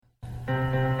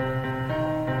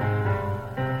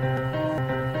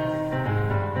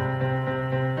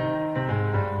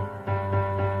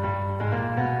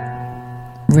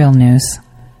Real news.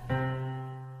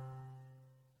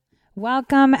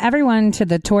 Welcome, everyone, to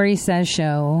the Tori Says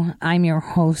Show. I'm your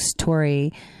host,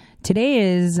 Tori. Today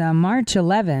is March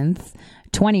 11th,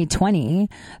 2020,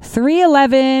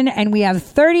 3/11, and we have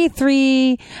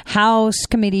 33 House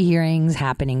committee hearings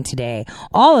happening today.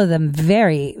 All of them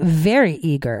very, very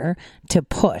eager to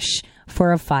push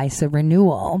for a FISA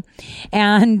renewal.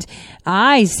 And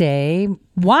I say,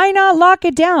 why not lock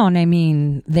it down? I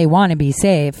mean, they want to be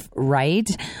safe, right?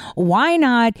 Why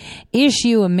not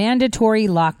issue a mandatory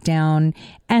lockdown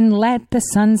and let the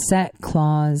sunset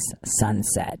clause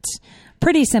sunset?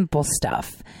 Pretty simple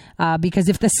stuff. Because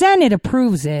if the Senate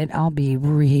approves it, I'll be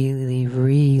really,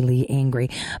 really angry,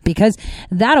 because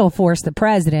that'll force the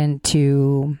president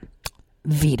to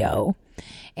veto.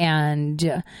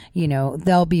 And,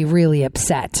 they'll be really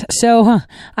upset. So,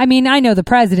 I know the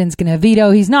president's going to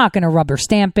veto. He's not going to rubber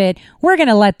stamp it. We're going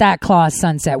to let that clause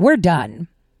sunset. We're done.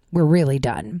 We're really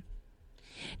done.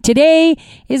 Today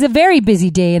is a very busy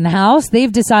day in the House.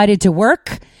 They've decided to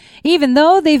work, even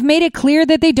though they've made it clear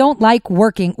that they don't like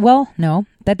working. Well, no,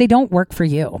 that they don't work for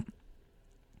you.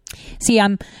 See,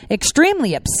 I'm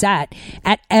extremely upset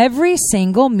at every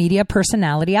single media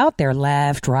personality out there,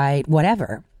 left, right,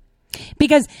 whatever.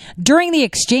 Because during the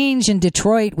exchange in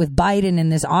Detroit with Biden and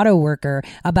this auto worker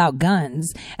about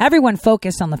guns, everyone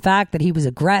focused on the fact that he was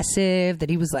aggressive, that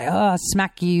he was like, oh,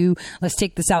 smack you, let's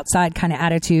take this outside kind of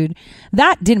attitude.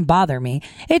 That didn't bother me.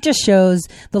 It just shows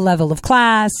the level of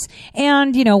class.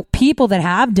 And, people that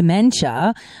have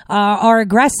dementia are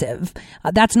aggressive.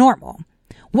 That's normal.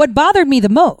 What bothered me the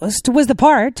most was the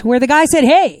part where the guy said,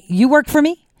 hey, you work for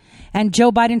me? And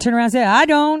Joe Biden turned around and said, I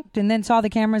don't, and then saw the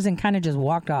cameras and kind of just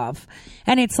walked off.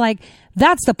 And it's like,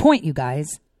 that's the point, you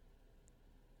guys.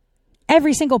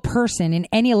 Every single person in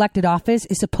any elected office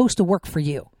is supposed to work for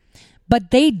you,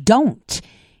 but they don't.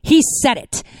 He said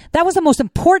it. That was the most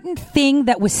important thing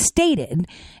that was stated,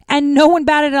 and no one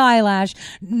batted an eyelash.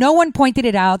 No one pointed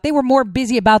it out. They were more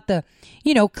busy about the,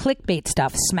 clickbait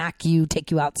stuff, smack you,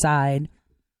 take you outside.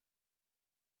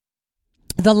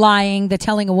 The lying, the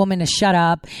telling a woman to shut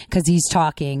up because he's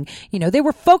talking. They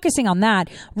were focusing on that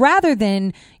rather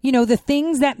than, the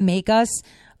things that make us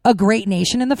a great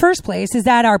nation in the first place, is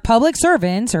that our public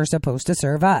servants are supposed to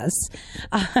serve us.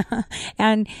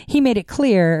 And he made it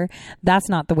clear that's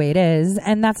not the way it is.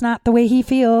 And that's not the way he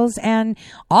feels. And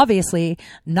obviously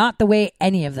not the way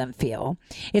any of them feel.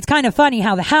 It's kind of funny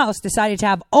how the House decided to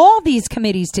have all these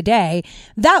committees today.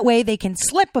 That way they can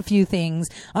slip a few things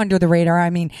under the radar.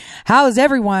 I mean, how is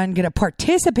everyone going to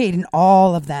participate in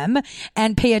all of them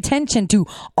and pay attention to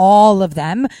all of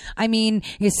them? I mean,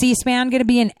 is C-SPAN going to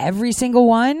be in every single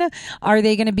one? Are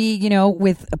they going to be,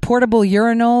 with portable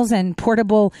urinals and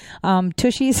portable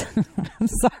tushies? I'm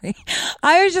sorry.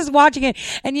 I was just watching it,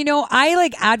 and I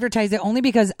advertise it only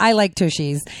because I like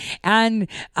tushies. And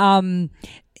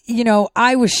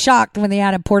I was shocked when they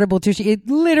had a portable tushy. It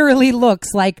literally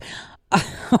looks like a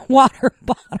water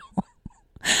bottle.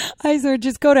 I swear,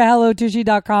 just go to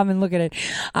hellotushy.com and look at it.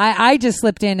 I just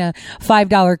slipped in a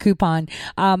 $5 coupon.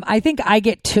 I think I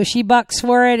get Tushy bucks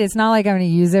for it. It's not like I'm going to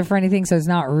use it for anything, so it's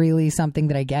not really something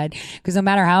that I get, because no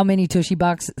matter how many Tushy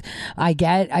bucks I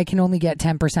get, I can only get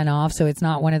 10% off. So it's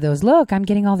not one of those, look, I'm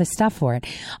getting all this stuff for it.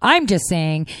 I'm just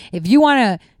saying, if you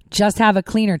want to just have a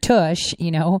cleaner tush,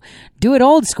 do it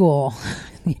old school.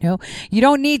 You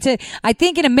don't need to. I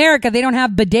think in America, they don't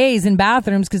have bidets in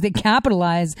bathrooms because they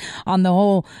capitalize on the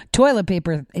whole toilet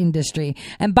paper industry.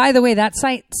 And by the way, that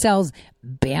site sells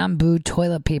bamboo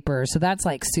toilet paper. So that's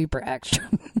like super extra.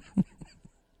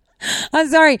 I'm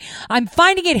sorry. I'm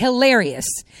finding it hilarious.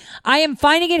 I am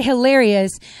finding it hilarious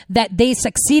that they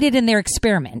succeeded in their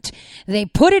experiment. They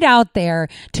put it out there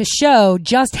to show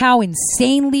just how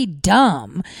insanely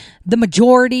dumb the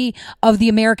majority of the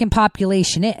American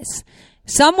population is.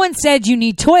 Someone said you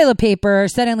need toilet paper.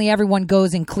 Suddenly everyone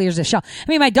goes and clears a shelf. I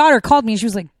mean, my daughter called me and she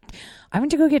was like, I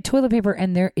went to go get toilet paper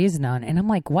and there is none. And I'm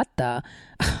like, what the?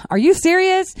 Are you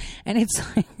serious? And it's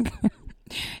like,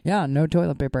 yeah, no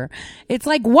toilet paper. It's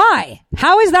like, why?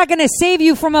 How is that going to save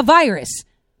you from a virus?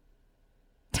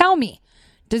 Tell me.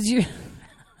 Does you...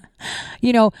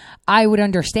 I would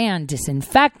understand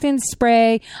disinfectant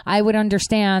spray. I would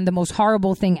understand the most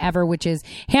horrible thing ever, which is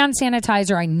hand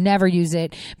sanitizer. I never use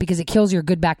it because it kills your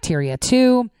good bacteria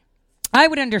too. I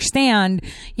would understand,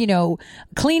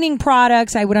 cleaning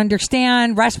products. I would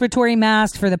understand respiratory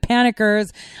masks for the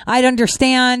panickers. I'd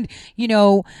understand,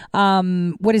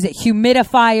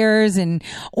 humidifiers and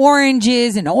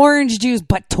oranges and orange juice,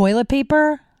 but toilet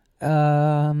paper?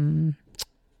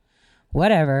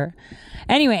 Whatever.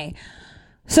 Anyway,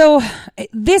 So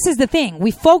this is the thing.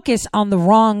 We focus on the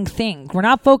wrong thing. We're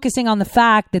not focusing on the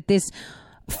fact that this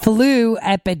flu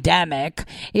epidemic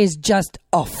is just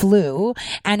a flu,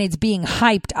 and it's being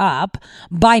hyped up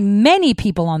by many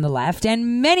people on the left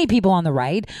and many people on the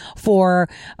right for,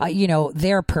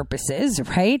 their purposes,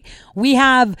 right? We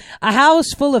have a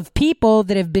house full of people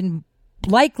that have been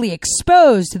likely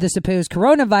exposed to the supposed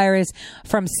coronavirus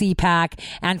from CPAC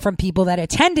and from people that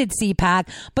attended CPAC,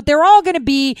 but they're all going to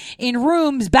be in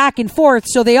rooms back and forth,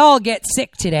 so they all get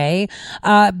sick today,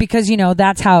 because,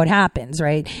 that's how it happens,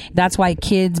 right? That's why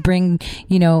kids bring,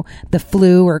 the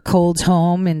flu or colds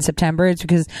home in September. It's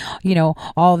because,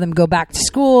 all of them go back to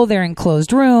school, they're in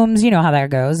closed rooms, you know how that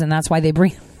goes, and that's why they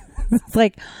bring, it's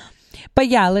like, but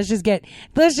yeah, let's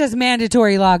just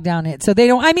mandatory lockdown it. So they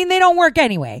don't work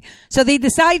anyway. So they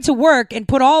decide to work and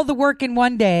put all the work in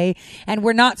one day, and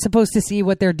we're not supposed to see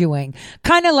what they're doing.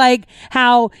 Kind of like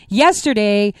how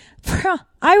yesterday,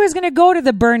 I was going to go to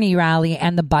the Bernie rally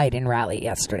and the Biden rally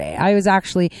yesterday. I was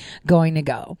actually going to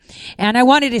go. And I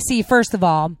wanted to see, first of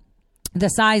all, the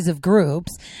size of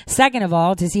groups. Second of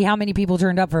all, to see how many people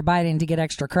turned up for Biden to get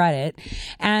extra credit.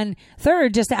 And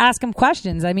third, just to ask him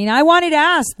questions. I mean, I wanted to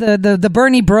ask the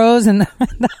Bernie bros and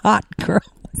the hot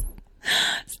girls.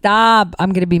 Stop.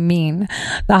 I'm going to be mean.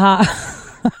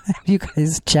 Have you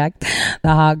guys checked the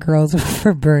hot girls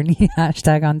for Bernie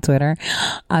hashtag on Twitter?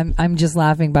 I'm just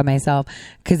laughing by myself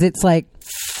because it's like,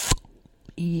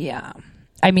 yeah.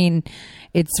 I mean,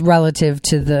 it's relative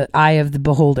to the eye of the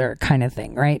beholder kind of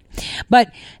thing, right?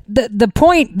 But the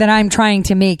point that I'm trying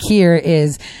to make here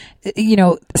is,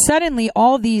 suddenly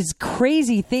all these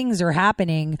crazy things are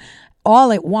happening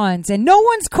all at once and no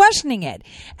one's questioning it.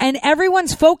 And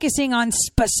everyone's focusing on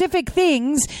specific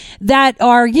things that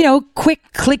are, quick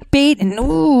clickbait and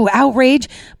outrage,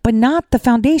 but not the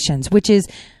foundations, which is,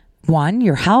 one,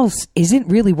 your house isn't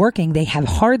really working. They have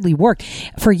hardly worked.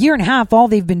 For a year and a half, all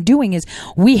they've been doing is,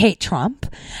 we hate Trump.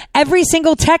 Every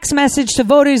single text message to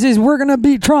voters is, we're going to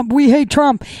beat Trump. We hate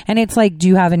Trump. And it's like, do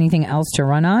you have anything else to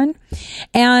run on?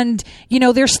 And,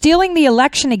 they're stealing the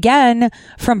election again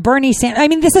from Bernie Sanders. I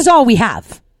mean, this is all we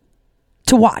have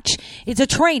to watch. It's a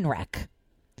train wreck.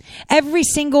 Every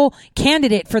single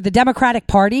candidate for the Democratic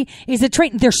Party is a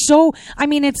train.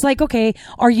 It's like, okay,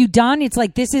 are you done? It's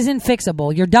like, this isn't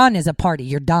fixable. You're done as a party.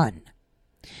 You're done.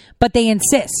 But they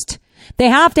insist. They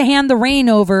have to hand the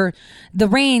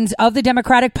reins of the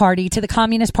Democratic Party to the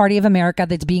Communist Party of America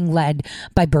that's being led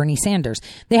by Bernie Sanders.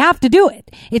 They have to do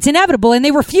it. It's inevitable, and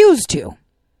they refuse to.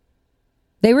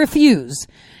 They refuse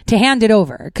to hand it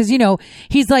over because,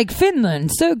 he's like,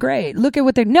 Finland, so great. Look at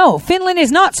what no, Finland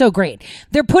is not so great.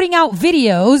 They're putting out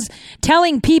videos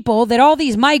telling people that all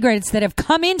these migrants that have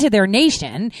come into their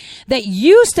nation that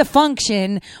used to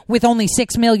function with only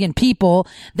 6 million people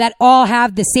that all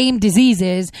have the same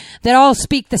diseases, that all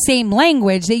speak the same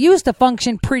language, they used to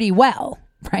function pretty well.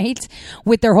 Right?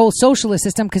 With their whole socialist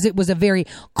system, because it was a very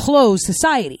closed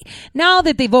society. Now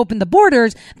that they've opened the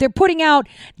borders, they're putting out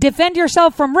defend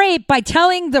yourself from rape by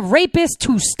telling the rapist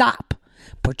to stop.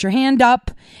 Put your hand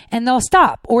up and they'll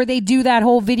stop. Or they do that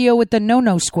whole video with the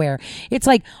no square. It's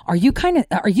like, are you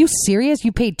serious?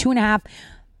 You paid 2.5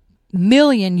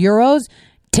 million euros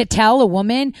to tell a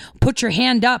woman, put your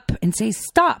hand up and say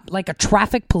stop, like a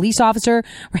traffic police officer,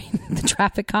 right? The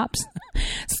traffic cops,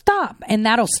 stop, and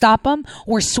that'll stop them.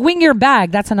 Or swing your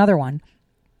bag. That's another one.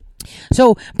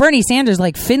 So Bernie Sanders,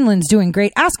 like, Finland's doing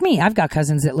great. Ask me. I've got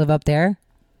cousins that live up there.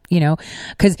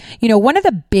 Because, one of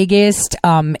the biggest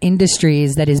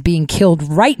industries that is being killed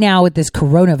right now with this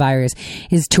coronavirus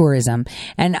is tourism.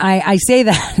 And I say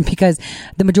that because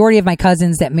the majority of my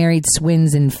cousins that married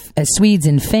Swedes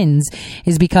and Finns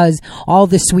is because all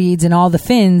the Swedes and all the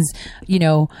Finns,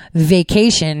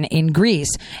 vacation in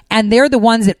Greece. And they're the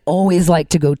ones that always like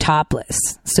to go topless.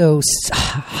 So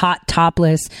hot,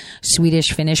 topless,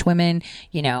 Swedish, Finnish women,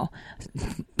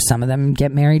 some of them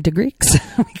get married to Greeks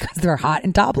because they're hot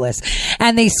and topless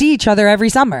and they see each other every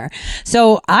summer.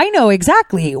 So I know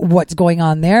exactly what's going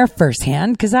on there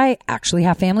firsthand because I actually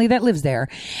have family that lives there.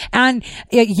 And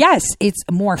yes, it's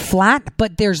more flat,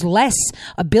 but there's less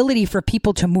ability for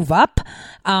people to move up.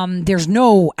 There's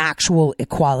no actual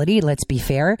equality, let's be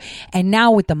fair. And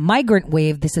now with the migrant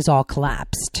wave, this is all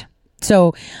collapsed.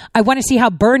 So I want to see how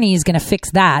Bernie is going to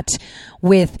fix that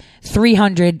with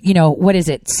 300, what is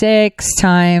it? 6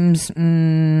 times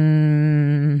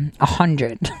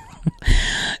 100.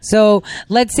 So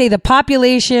let's say the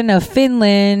population of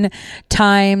Finland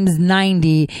times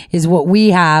 90 is what we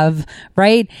have,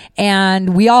 right?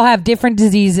 And we all have different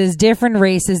diseases, different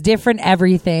races, different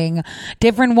everything,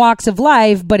 different walks of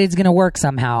life, but it's going to work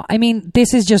somehow. I mean,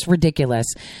 this is just ridiculous.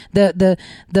 The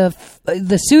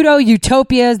pseudo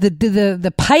utopias,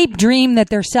 the pipe dream that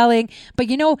they're selling, but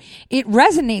it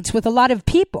resonates with a lot of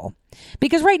people.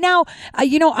 Because right now,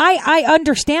 I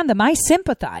understand them. I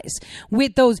sympathize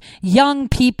with those young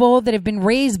people that have been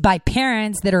raised by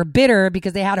parents that are bitter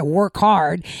because they had to work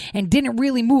hard and didn't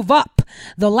really move up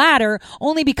the ladder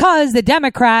only because the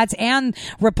Democrats and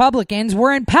Republicans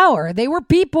were in power. They were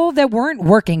people that weren't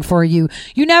working for you.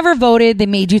 You never voted. They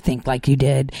made you think like you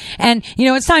did. And,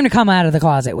 it's time to come out of the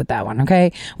closet with that one,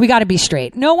 okay? We got to be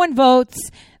straight. No one votes.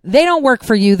 They don't work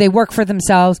for you. They work for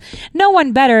themselves. No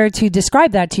one better to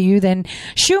describe that to you than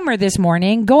Schumer this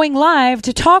morning, going live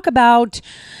to talk about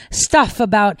stuff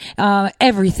about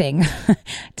everything.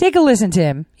 Take a listen to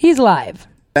him. He's live.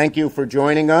 Thank you for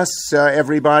joining us,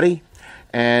 everybody.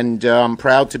 And I'm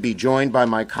proud to be joined by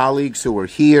my colleagues who are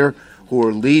here, who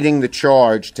are leading the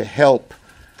charge to help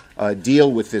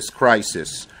deal with this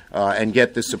crisis and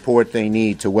get the support they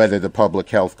need to weather the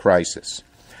public health crisis.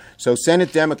 So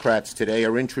Senate Democrats today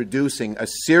are introducing a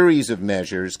series of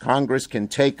measures Congress can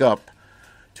take up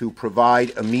to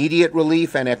provide immediate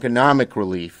relief and economic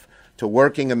relief to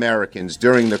working Americans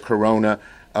during the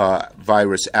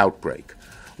coronavirus outbreak.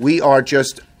 We are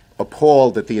just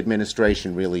appalled that the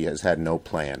administration really has had no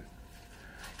plan.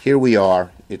 Here we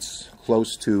are. It's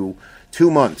close to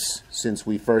 2 months since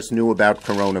we first knew about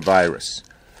coronavirus.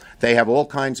 They have all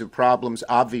kinds of problems,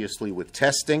 obviously, with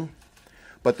testing,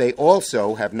 but they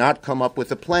also have not come up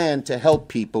with a plan to help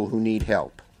people who need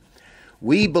help.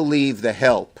 We believe the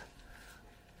help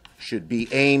should be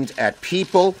aimed at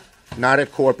people, not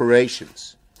at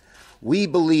corporations. We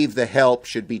believe the help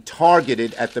should be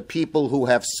targeted at the people who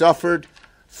have suffered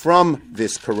from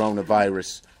this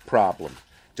coronavirus problem,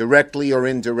 directly or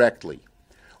indirectly.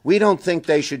 We don't think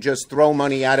they should just throw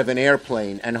money out of an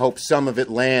airplane and hope some of it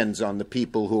lands on the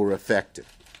people who are affected.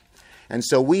 And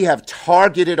so we have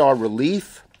targeted our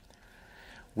relief.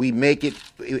 We make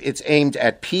it's aimed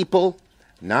at people,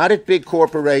 not at big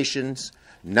corporations,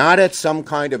 not at some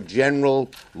kind of general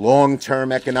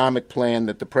long-term economic plan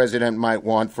that the president might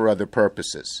want for other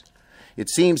purposes. It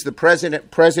seems the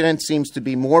president seems to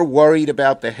be more worried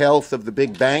about the health of the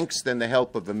big banks than the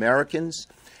health of Americans.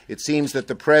 It seems that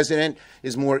the president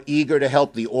is more eager to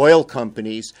help the oil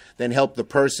companies than help the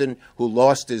person who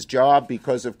lost his job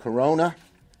because of corona.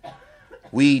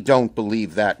 We don't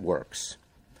believe that works.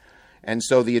 And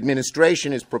so the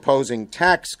administration is proposing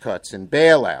tax cuts and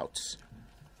bailouts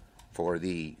for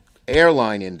the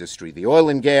airline industry, the oil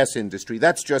and gas industry.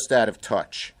 That's just out of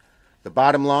touch. The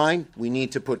bottom line, we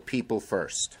need to put people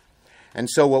first. And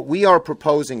so what we are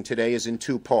proposing today is in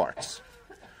two parts.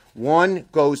 One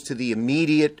goes to the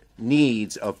immediate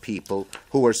needs of people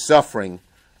who are suffering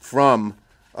from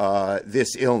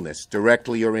this illness,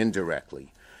 directly or indirectly.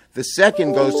 The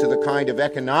second goes to the kind of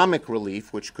economic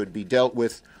relief, which could be dealt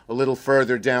with a little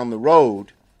further down the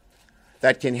road,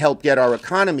 that can help get our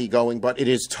economy going, but it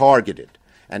is targeted,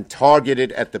 and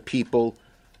targeted at the people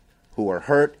who are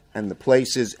hurt and the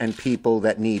places and people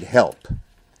that need help.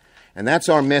 And that's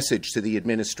our message to the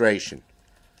administration.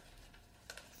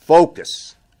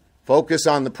 Focus. Focus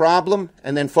on the problem,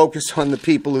 and then focus on the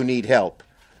people who need help,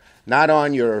 not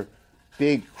on your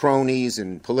big cronies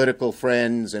and political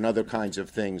friends and other kinds of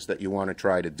things that you want to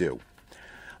try to do.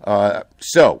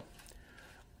 So,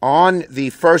 on the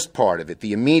first part of it,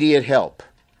 the immediate help,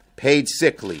 paid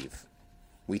sick leave,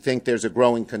 we think there's a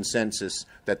growing consensus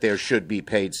that there should be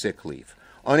paid sick leave.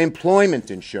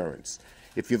 Unemployment insurance.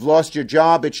 If you've lost your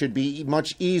job, it should be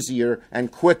much easier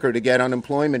and quicker to get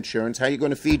unemployment insurance. How are you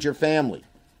going to feed your family?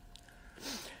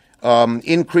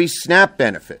 Increased SNAP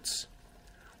benefits.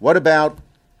 What about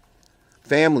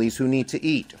families who need to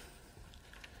eat?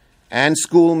 And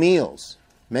school meals.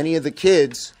 Many of the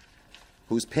kids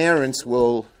whose parents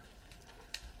will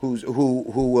who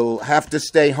will have to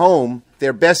stay home,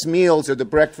 their best meals are the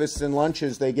breakfasts and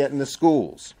lunches they get in the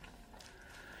schools.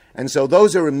 And so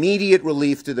those are immediate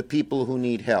relief to the people who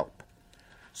need help,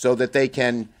 so that they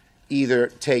can either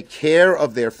take care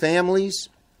of their families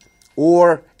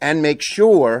and make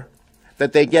sure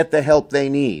that they get the help they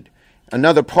need.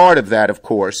 Another part of that, of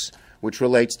course, which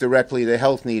relates directly to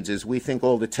health needs, is we think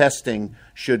all the testing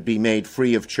should be made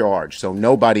free of charge, so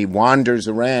nobody wanders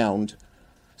around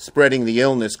spreading the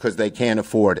illness because they can't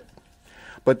afford it.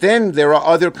 But then there are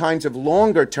other kinds of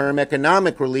longer-term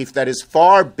economic relief that is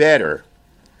far better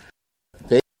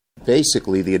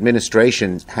basically the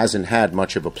administration hasn't had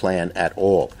much of a plan at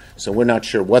all. So we're not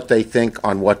sure what they think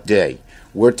on what day.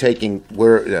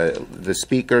 The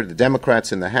Speaker, the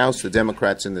Democrats in the House, the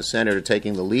Democrats in the Senate are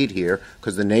taking the lead here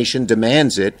because the nation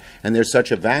demands it, and there's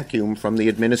such a vacuum from the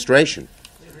administration.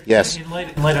 Yes. In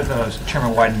light of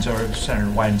Chairman Wyden's or Senator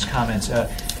Wyden's comments,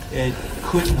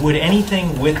 would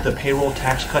anything with the payroll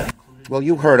tax cut included? Well,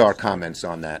 you heard our comments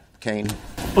on that, Kane.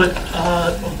 But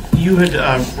you had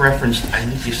referenced, I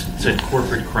think you said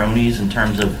corporate cronies in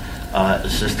terms of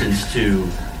assistance to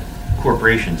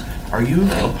corporations. Are you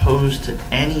opposed to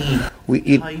any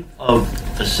type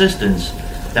of assistance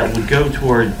that would go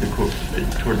toward the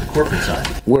corporate side?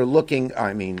 We're looking,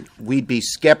 we'd be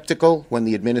skeptical when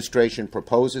the administration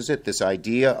proposes it. This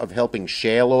idea of helping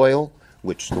shale oil,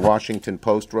 which the Washington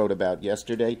Post wrote about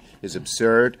yesterday, is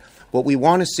absurd. What we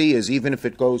want to see is, even if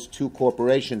it goes to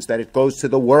corporations, that it goes to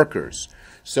the workers.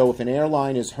 So if an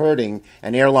airline is hurting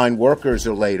and airline workers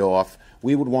are laid off,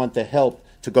 we would want the help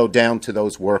to go down to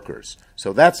those workers.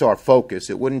 So that's our focus.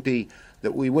 It wouldn't be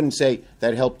that we wouldn't say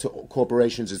that help to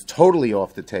corporations is totally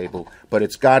off the table, but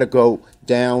it's got to go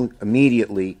down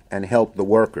immediately and help the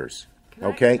workers.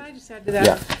 Okay? Can I just add to that?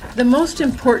 Yeah. The most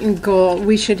important goal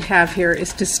we should have here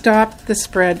is to stop the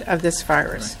spread of this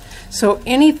virus. Right. So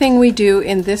anything we do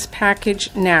in this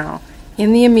package now,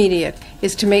 in the immediate,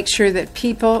 is to make sure that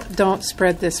people don't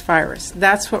spread this virus.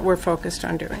 That's what we're focused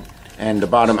on doing. And the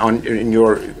bottom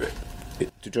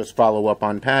to just follow up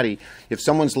on Patty, if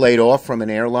someone's laid off from an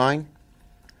airline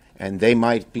and they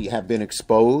might have been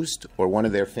exposed, or one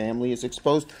of their family is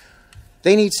exposed,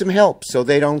 they need some help so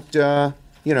they don't,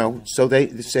 so they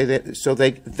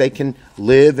can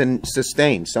live and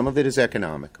sustain. Some of it is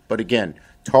economic, but again,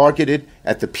 targeted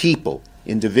at the people,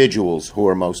 individuals who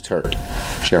are most hurt.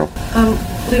 Cheryl.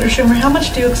 Leader Schumer, how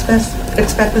much do you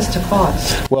expect this to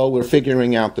cost? Well, we're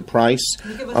figuring out the price.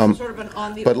 Can you give us sort of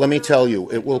an but let me tell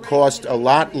you, it will cost a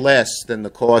lot less than the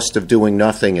cost of doing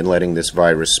nothing and letting this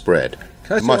virus spread.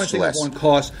 Much less. One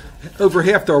cost. Over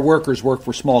half our workers work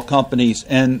for small companies,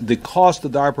 and the cost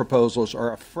of our proposals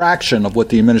are a fraction of what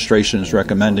the administration is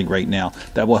recommending right now.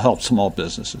 That will help small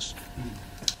businesses.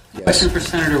 Yes. Question for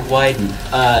Senator Wyden.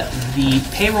 The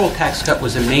payroll tax cut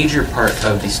was a major part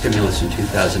of the stimulus in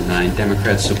 2009.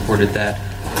 Democrats supported that.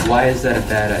 Why is that a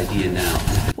bad idea now?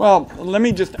 Well, let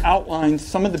me just outline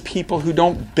some of the people who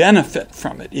don't benefit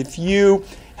from it. If you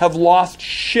have lost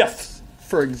shifts,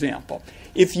 for example,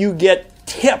 if you get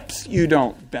tips, you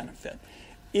don't benefit.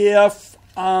 If,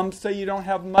 say, you don't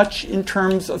have much in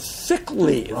terms of sick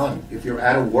leave. If you're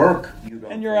out of work, you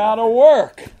don't. And you're out of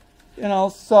work.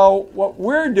 So what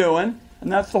we're doing,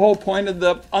 and that's the whole point of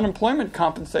the unemployment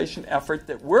compensation effort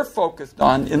that we're focused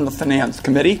on in the Finance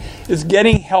Committee, is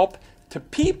getting help to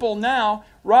people now,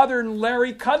 rather than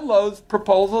Larry Kudlow's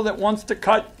proposal that wants to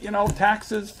cut,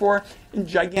 taxes for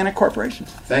gigantic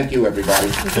corporations. Thank you, everybody.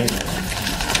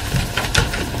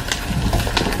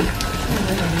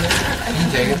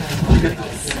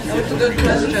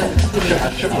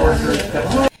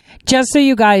 Just so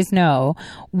you guys know,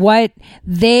 what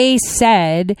they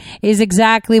said is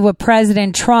exactly what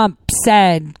President Trump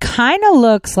said. Kind of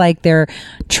looks like they're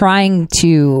trying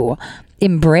to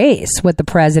embrace what the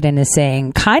president is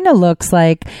saying. Kind of looks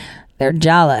like they're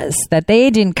jealous that they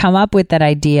didn't come up with that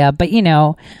idea. But,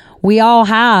 we all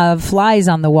have flies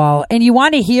on the wall. And you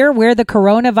want to hear where the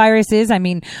coronavirus is?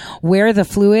 Where the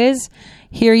flu is?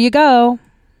 Here you go.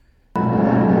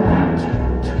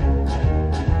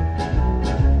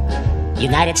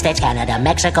 United States, Canada,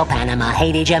 Mexico, Panama,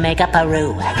 Haiti, Jamaica,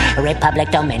 Peru, Republic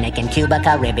Dominican, Cuba,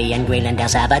 Caribbean, Greenland, El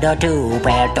Salvador, too,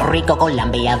 Puerto Rico,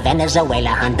 Colombia, Venezuela,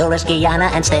 Honduras, Guyana,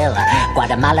 and still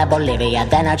Guatemala, Bolivia,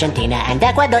 then Argentina, and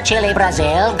Ecuador, Chile,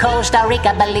 Brazil, Costa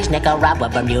Rica, Belize, Nicaragua,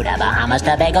 Bermuda, Bahamas,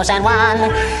 Tobago, San Juan,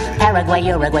 Paraguay,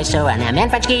 Uruguay, Suriname, and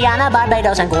French Guiana,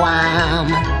 Barbados, and Guam.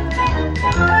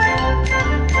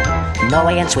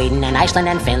 Norway and Sweden and Iceland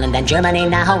and Finland and Germany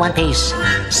now one piece.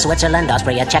 Switzerland,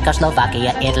 Austria,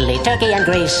 Czechoslovakia, Italy, Turkey and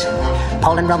Greece.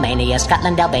 Poland, Romania,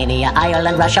 Scotland, Albania,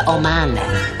 Ireland, Russia, Oman.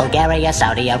 Bulgaria,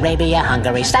 Saudi Arabia,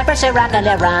 Hungary, Cyprus, Iraq and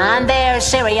Iran. There's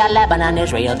Syria, Lebanon,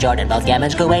 Israel, Jordan, both Yemen,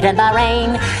 Kuwait and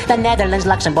Bahrain. The Netherlands,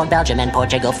 Luxembourg, Belgium and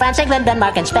Portugal, France, England,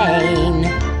 Denmark and Spain.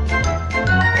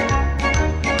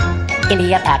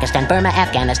 India, Pakistan, Burma,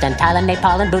 Afghanistan, Thailand,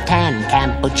 Nepal, and Bhutan,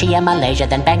 Cambodia, Malaysia,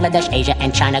 then Bangladesh, Asia,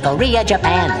 and China, Korea,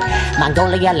 Japan,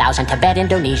 Mongolia, Laos, and Tibet,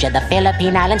 Indonesia, the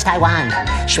Philippine Islands, Taiwan,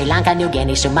 Sri Lanka, New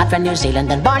Guinea, Sumatra, New Zealand,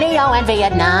 and Borneo, and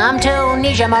Vietnam,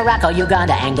 Tunisia, Morocco,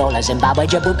 Uganda, Angola, Zimbabwe,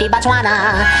 Djibouti,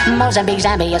 Botswana, Mozambique,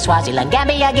 Zambia, Swaziland,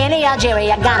 Gambia, Guinea,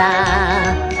 Algeria,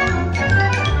 Ghana.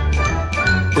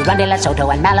 Burundi,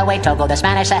 Lesotho, and Malawi, Togo, the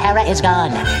Spanish Sahara is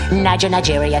gone. Niger,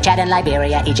 Nigeria, Chad and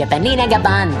Liberia, Egypt, Benin and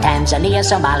Gabon, Tanzania,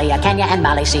 Somalia, Kenya and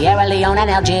Mali, Sierra Leone and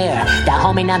Algier,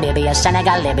 Dahomey, Namibia,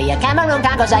 Senegal, Libya, Cameroon,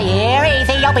 Congo, Zaire,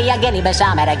 Ethiopia,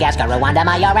 Guinea-Bissau, Madagascar, Rwanda,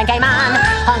 Mayor and Cayman,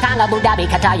 Hong Kong, Abu Dhabi,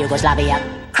 Qatar, Yugoslavia,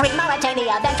 Crete,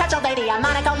 Mauritania, then Transylvania,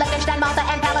 Monaco, Liechtenstein, Malta,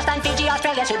 and Palestine, Fiji,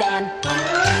 Australia, Sudan.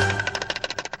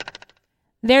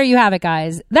 There you have it,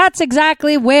 guys. That's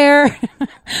exactly where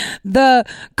the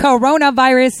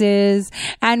coronavirus is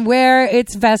and where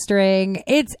it's festering.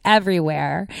 It's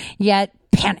everywhere. Yet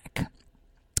panic.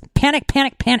 Panic,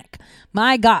 panic, panic.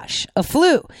 My gosh, a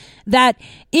flu that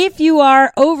if you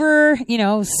are over,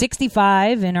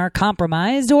 65 and are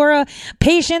compromised, or a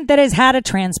patient that has had a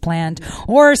transplant,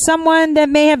 or someone that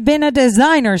may have been a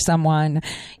designer someone,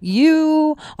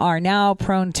 you are now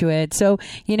prone to it. So,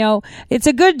 it's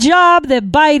a good job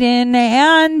that Biden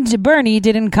and Bernie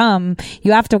didn't come.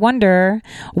 You have to wonder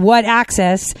what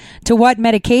access to what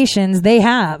medications they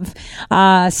have.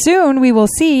 Soon we will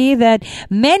see that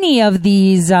many of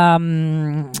these,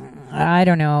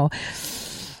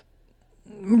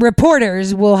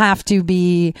 reporters will have to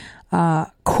be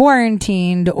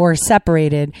quarantined or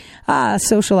separated.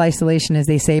 Social isolation, as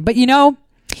they say. But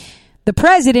the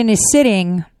president is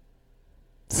sitting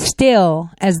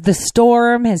still as the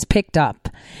storm has picked up,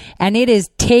 and it is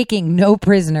taking no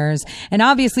prisoners. And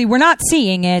obviously we're not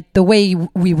seeing it the way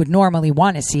we would normally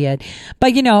want to see it.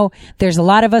 But there's a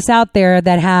lot of us out there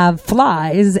that have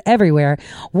flies everywhere.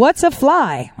 What's a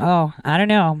fly? Oh, I don't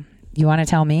know. You want to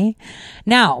tell me?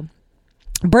 Now,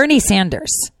 Bernie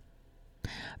Sanders.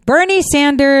 Bernie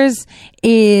Sanders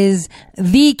is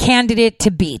the candidate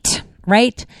to beat,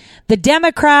 right? The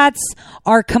Democrats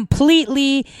are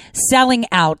completely selling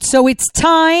out. So it's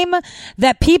time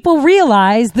that people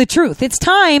realize the truth. It's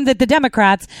time that the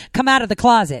Democrats come out of the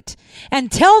closet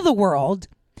and tell the world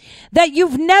that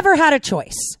you've never had a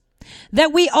choice,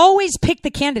 that we always pick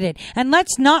the candidate. And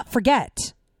let's not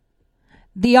forget,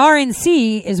 the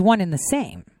RNC is one and the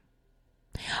same.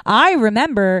 I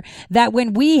remember that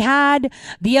when we had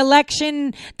the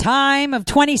election time of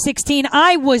 2016,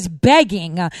 I was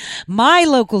begging my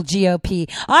local GOP,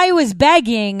 I was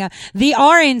begging the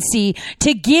RNC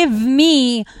to give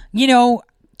me,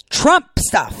 Trump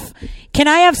stuff. Can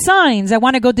I have signs I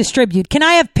want to go distribute? Can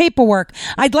I have paperwork?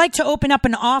 I'd like to open up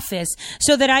an office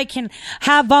so that I can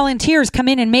have volunteers come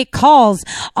in and make calls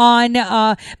on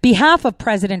behalf of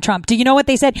President Trump. Do you know what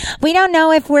they said? We don't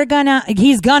know if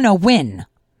he's gonna win.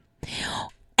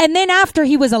 And then after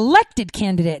he was elected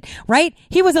candidate, right?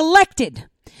 He was elected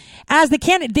as the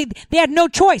candidate. They had no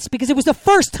choice because it was the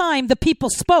first time the people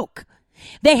spoke.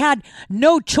 They had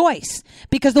no choice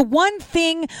because the one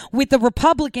thing with the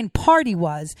Republican Party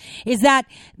is that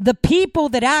the people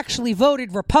that actually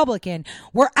voted Republican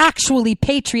were actually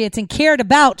patriots and cared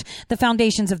about the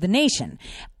foundations of the nation,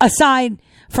 aside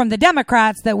from the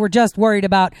Democrats that were just worried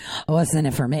about, what's in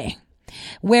it for me?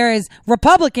 Whereas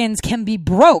Republicans can be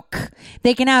broke.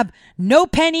 They can have no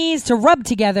pennies to rub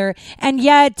together, and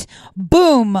yet,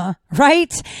 boom,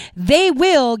 right? They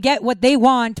will get what they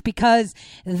want because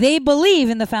they believe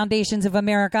in the foundations of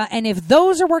America. And if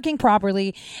those are working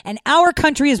properly and our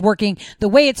country is working the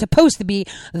way it's supposed to be,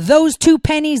 those 2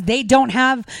 pennies they don't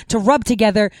have to rub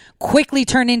together quickly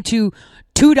turn into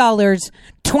 $2,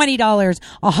 $20,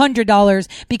 $100,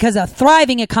 because a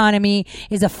thriving economy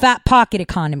is a fat pocket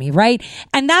economy, right?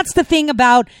 And that's the thing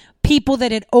about people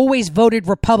that had always voted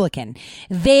Republican.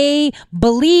 They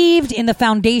believed in the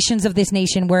foundations of this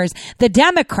nation, whereas the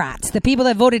Democrats, the people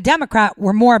that voted Democrat,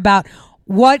 were more about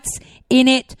what's in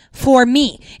it for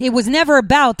me. It was never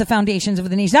about the foundations of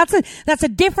the nation. That's a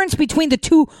difference between the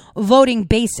two voting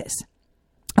bases,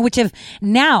 which have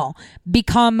now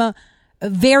become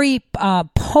very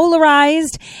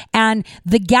polarized, and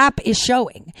the gap is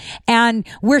showing. And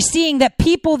we're seeing that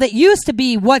people that used to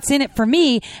be what's in it for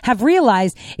me have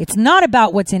realized it's not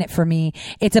about what's in it for me.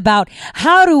 It's about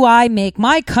how do I make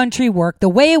my country work the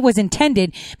way it was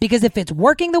intended? Because if it's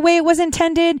working the way it was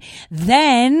intended,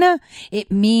 then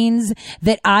it means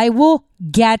that I will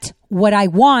get what I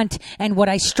want and what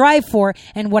I strive for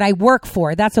and what I work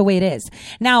for. That's the way it is.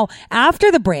 Now,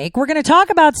 after the break, we're going to talk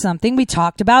about something we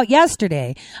talked about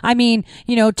yesterday. I mean,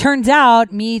 turns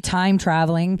out me time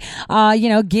traveling,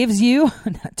 gives you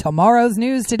tomorrow's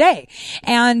news today.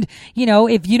 And,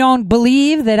 if you don't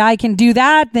believe that I can do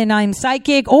that, then I'm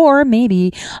psychic, or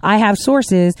maybe I have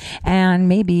sources and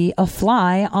maybe a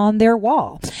fly on their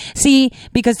wall. See,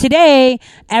 because today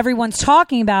everyone's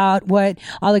talking about what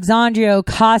Alexandria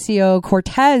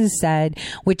Ocasio-Cortez said,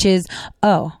 which is,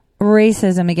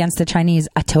 racism against the Chinese.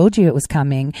 I told you it was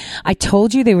coming. I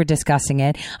told you they were discussing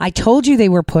it. I told you they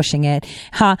were pushing it.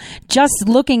 Just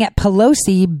looking at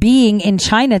Pelosi being in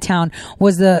Chinatown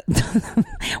was the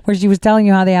where she was telling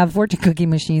you how they have fortune cookie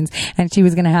machines and she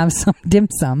was going to have some dim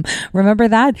sum. Remember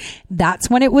that? That's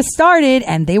when it was started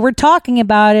and they were talking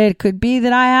about it. It could be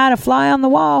that I had a fly on the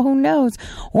wall. Who knows?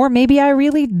 Or maybe I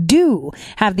really do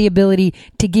have the ability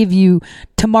to give you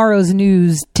tomorrow's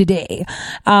news today.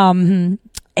 And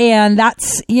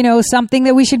that's, something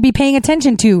that we should be paying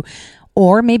attention to.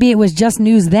 Or maybe it was just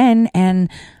news then and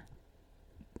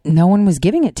no one was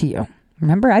giving it to you.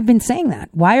 Remember, I've been saying that.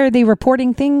 Why are they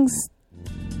reporting things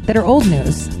that are old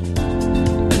news?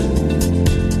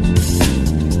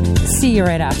 See you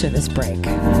right after this break.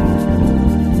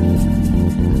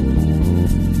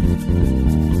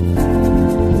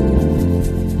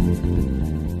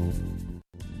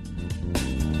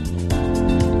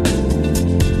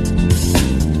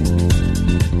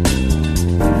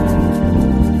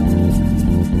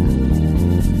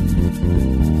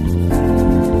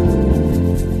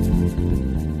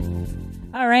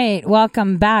 All right.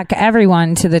 Welcome back,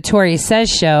 everyone, to the Tori Says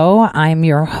Show. I'm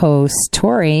your host,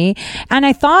 Tori. And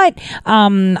I thought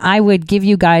I would give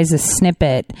you guys a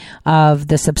snippet of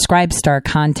the Subscribe Star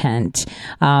content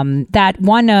that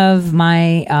one of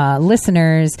my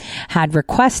listeners had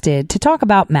requested to talk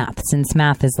about math, since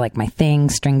math is like my thing.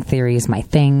 String theory is my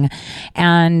thing.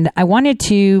 And I wanted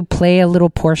to play a little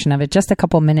portion of it, just a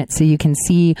couple minutes, so you can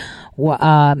see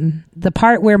the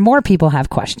part where more people have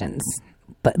questions.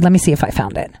 But let me see if I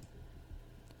found it.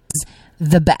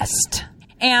 The best.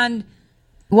 And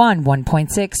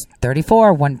 1.6,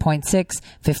 34, 1.6,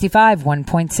 55,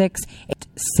 1.6,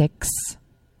 6.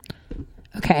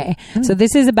 Okay. So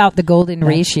this is about the golden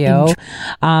ratio.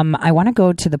 I want to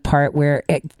go to the part where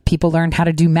people learned how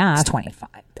to do math. 25.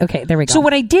 Okay, there we go. So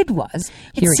what I did was,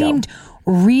 it seemed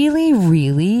really,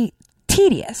 really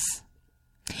tedious.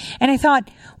 And I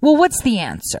thought, well, what's the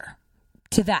answer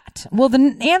to that? Well,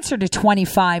 the answer to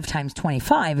 25 times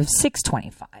 25 is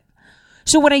 625.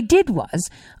 So what I did was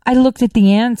I looked at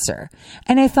the answer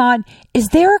and I thought, is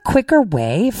there a quicker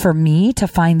way for me to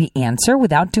find the answer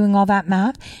without doing all that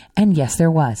math? And yes,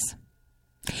 there was.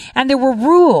 And there were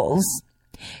rules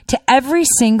to every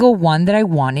single one that I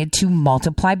wanted to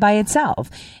multiply by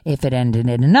itself. If it ended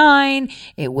in a 9,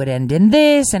 it would end in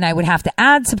this, and I would have to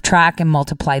add, subtract, and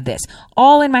multiply this,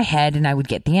 all in my head, and I would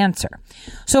get the answer.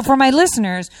 So for my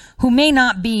listeners who may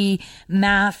not be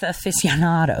math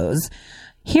aficionados,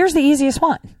 here's the easiest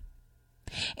one.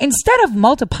 Instead of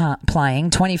multiplying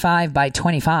 25 by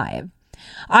 25,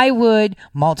 I would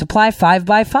multiply 5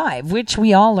 by 5, which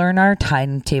we all learn our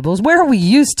timetables where we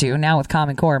used to. Now with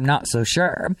Common Core, I'm not so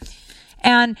sure.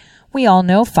 And we all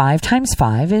know 5 times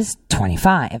 5 is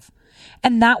 25.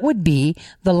 And that would be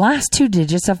the last 2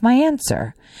 digits of my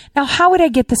answer. Now, how would I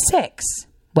get the 6?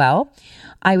 Well,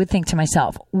 I would think to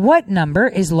myself, what number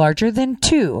is larger than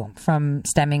 2?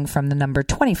 Stemming from the number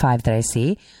 25 that I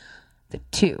see, the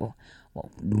 2. Well,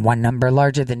 one number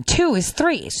larger than 2 is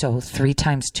 3. So 3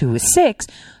 times 2 is 6.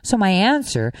 So my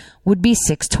answer would be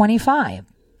 625.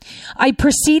 I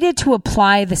proceeded to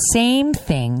apply the same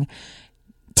thing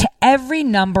to every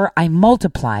number I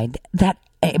multiplied that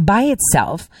by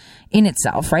itself,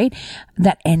 right?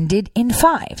 That ended in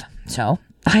 5. So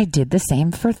I did the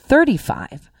same for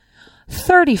 35.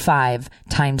 35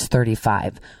 times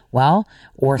 35. Well,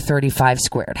 or 35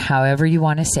 squared, however you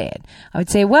want to say it. I would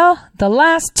say, well, the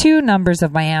last 2 numbers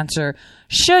of my answer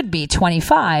should be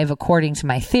 25 according to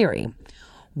my theory.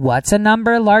 What's a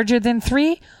number larger than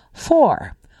 3?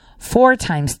 4. 4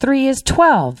 times 3 is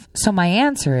 12. So my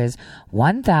answer is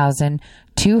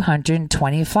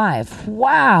 1,225.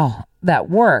 Wow, that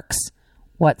works.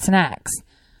 What's next?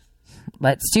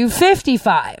 Let's do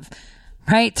 55,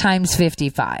 right? Times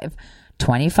 55.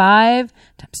 25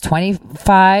 times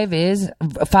 25 is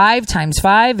 5 times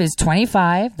 5 is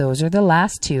 25. Those are the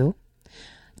last 2.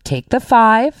 Take the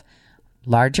 5.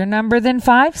 Larger number than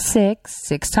 5, 6.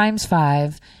 6 times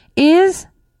 5 is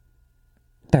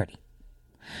 30.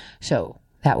 So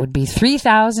that would be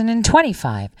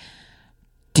 3,025.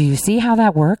 Do you see how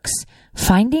that works?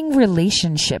 Finding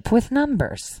relationship with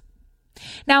numbers.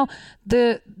 Now,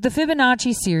 the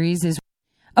Fibonacci series is...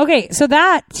 Okay, so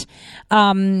that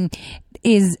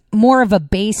is more of a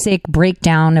basic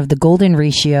breakdown of the golden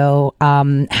ratio,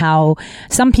 how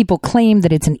some people claim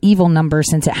that it's an evil number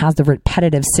since it has the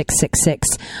repetitive 666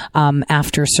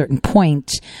 after a certain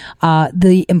point.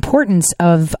 The importance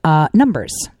of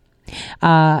numbers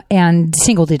and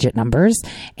single-digit numbers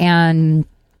and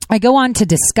I go on to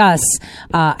discuss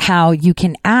how you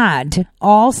can add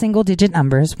all single digit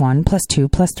numbers, 1 plus 2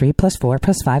 plus 3 plus 4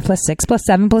 plus 5 plus 6 plus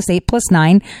 7 plus 8 plus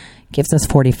 9 gives us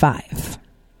 45,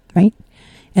 right?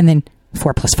 And then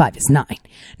 4 plus 5 is 9.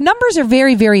 Numbers are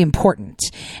very, very important.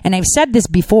 And I've said this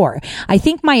before. I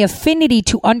think my affinity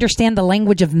to understand the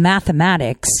language of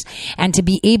mathematics and to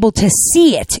be able to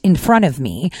see it in front of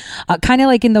me, kind of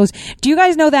like in those, do you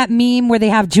guys know that meme where they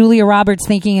have Julia Roberts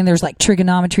thinking and there's like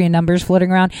trigonometry and numbers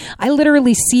floating around? I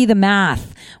literally see the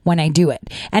math when I do it.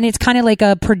 And it's kind of like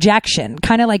a projection,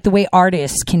 kind of like the way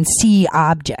artists can see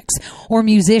objects or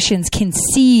musicians can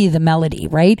see the melody,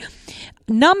 right?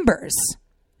 Numbers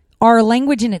are a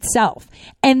language in itself,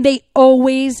 and they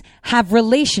always have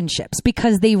relationships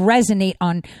because they resonate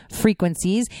on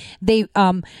frequencies. They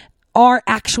are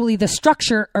actually the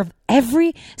structure of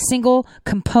every single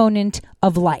component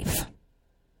of life.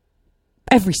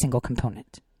 Every single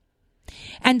component.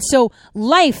 And so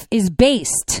life is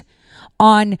based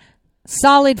on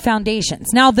solid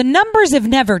foundations. Now, the numbers have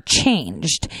never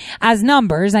changed as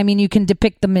numbers. I mean, you can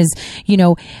depict them as,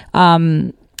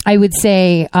 I would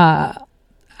say,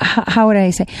 how would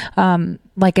I say,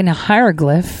 like in a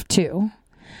hieroglyph too.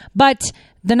 But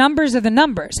the numbers are the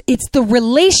numbers. It's the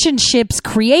relationships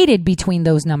created between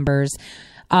those numbers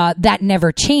that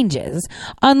never changes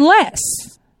unless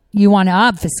you want to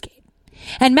obfuscate.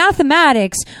 And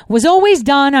mathematics was always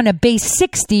done on a base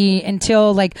 60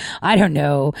 until like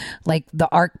the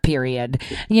Arc period,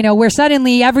 where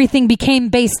suddenly everything became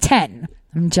base 10.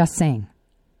 I'm just saying.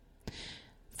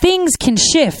 Things can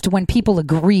shift when people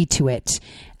agree to it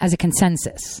as a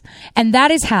consensus. And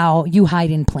that is how you hide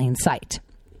in plain sight.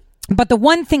 But the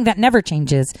one thing that never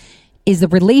changes is the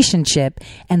relationship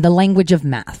and the language of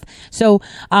math. So,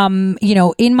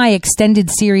 in my extended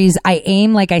series, I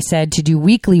aim, like I said, to do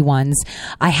weekly ones.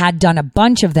 I had done a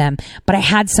bunch of them, but I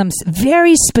had some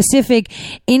very specific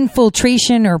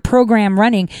infiltration or program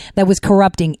running that was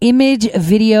corrupting image,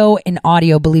 video, and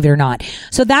audio, believe it or not.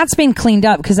 So that's been cleaned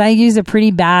up because I use a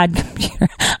pretty bad computer.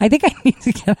 I think I need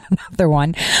to get another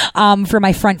one for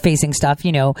my front-facing stuff,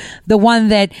 the one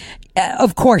that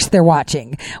of course they're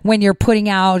watching when you're putting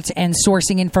out and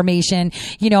sourcing information.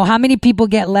 How many people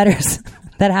get letters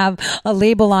that have a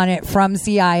label on it from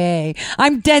CIA?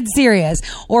 I'm dead serious.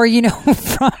 Or,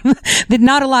 from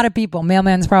not a lot of people.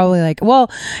 Mailman's probably like,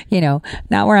 well,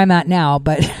 not where I'm at now,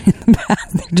 but in the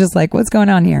past, they're just like, what's going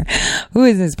on here? Who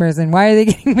is this person? Why are they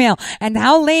getting mail? And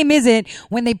how lame is it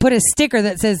when they put a sticker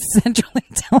that says Central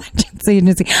Intelligence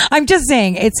Agency? I'm just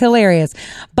saying, it's hilarious.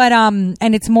 But, and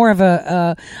it's more of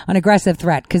an aggressive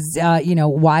threat because,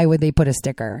 why would they put a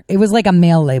sticker? It was like a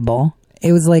mail label.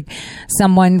 It was like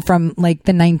someone from like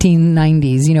the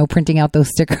 1990s, printing out those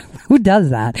stickers. Who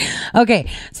does that? Okay.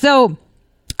 So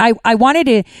I wanted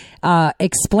to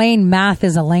explain math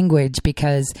as a language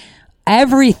because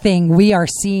everything we are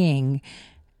seeing,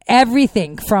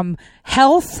 everything from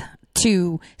health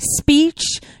to speech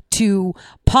to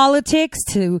politics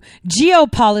to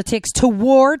geopolitics to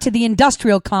war to the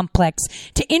industrial complex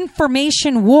to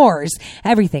information wars,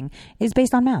 everything is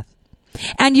based on math.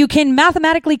 And you can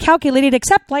mathematically calculate it,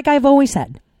 except like I've always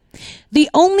said, the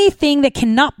only thing that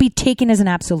cannot be taken as an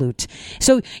absolute.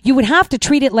 So you would have to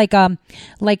treat it like an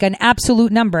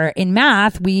absolute number. In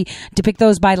math, we depict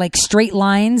those by like straight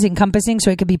lines encompassing, so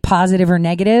it could be positive or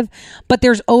negative, but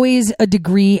there's always a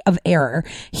degree of error.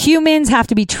 Humans have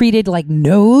to be treated like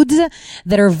nodes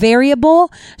that are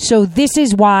variable. So this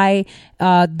is why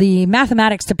the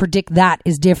mathematics to predict that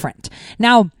is different.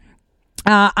 Now,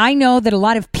 I know that a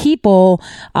lot of people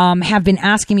have been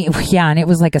asking me, and it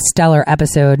was like a stellar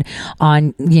episode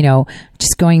on,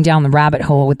 just going down the rabbit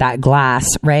hole with that glass,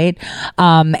 right?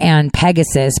 And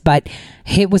Pegasus, but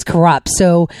it was corrupt.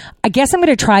 So I guess I'm going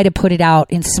to try to put it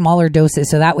out in smaller doses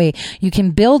so that way you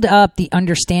can build up the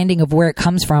understanding of where it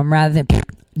comes from rather than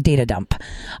data dump,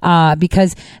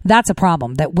 because that's a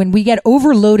problem. That when we get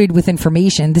overloaded with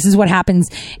information, this is what happens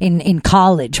in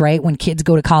college, right? When kids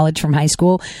go to college from high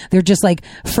school, they're just like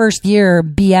first year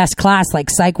BS class, like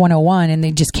Psych 101, and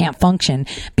they just can't function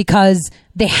because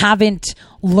they haven't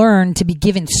learned to be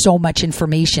given so much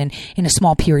information in a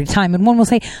small period of time. And one will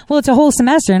say, well, it's a whole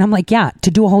semester. And I'm like, yeah,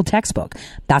 to do a whole textbook,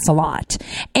 that's a lot.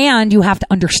 And you have to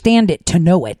understand it to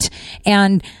know it.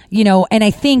 And, and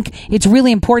I think it's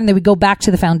really important that we go back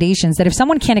to the foundations, that if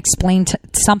someone can't explain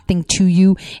something to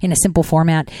you in a simple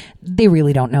format, they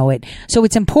really don't know it. So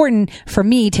it's important for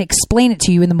me to explain it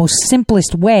to you in the most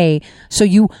simplest way so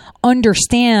you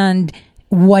understand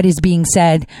what is being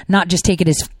said, not just take it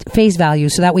as face value.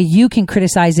 So that way you can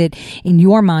criticize it in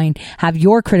your mind, have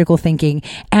your critical thinking,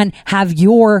 and have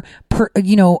your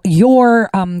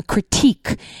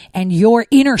critique and your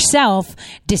inner self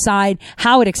decide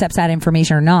how it accepts that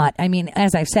information or not. I mean,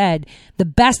 as I've said, the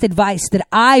best advice that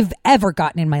I've ever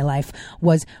gotten in my life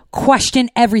was question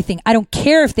everything. I don't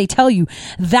care if they tell you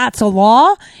that's a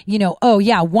law,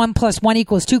 1 + 1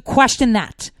 = 2. Question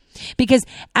that. Because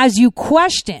as you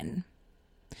question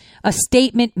a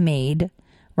statement made,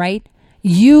 right,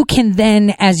 you can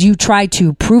then, as you try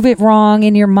to prove it wrong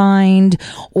in your mind,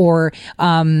 or,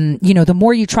 the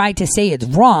more you try to say it's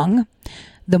wrong,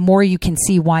 the more you can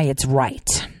see why it's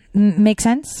right. Make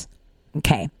sense?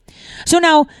 Okay. So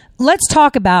now let's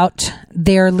talk about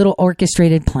their little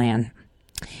orchestrated plan.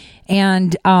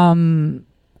 And,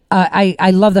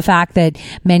 I love the fact that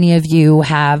many of you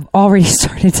have already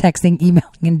started texting, emailing,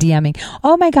 and DMing.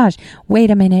 Oh my gosh, wait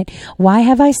a minute. Why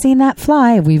have I seen that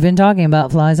fly? We've been talking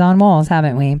about flies on walls,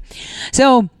 haven't we?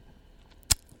 So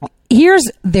here's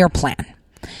their plan.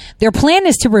 Their plan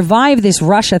is to revive this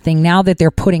Russia thing now that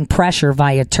they're putting pressure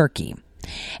via Turkey.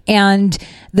 And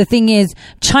the thing is,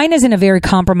 China's in a very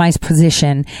compromised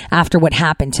position after what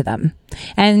happened to them.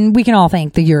 And we can all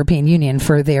thank the European Union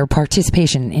for their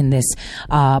participation in this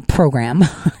program,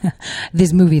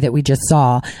 this movie that we just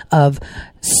saw of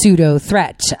pseudo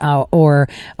threat or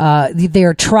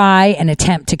their try and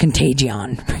attempt to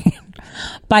contagion.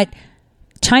 But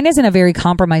China's in a very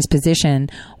compromised position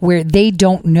where they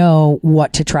don't know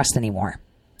what to trust anymore.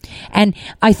 And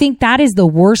I think that is the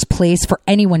worst place for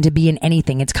anyone to be in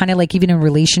anything. It's kind of like even in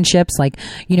relationships, like,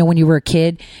 when you were a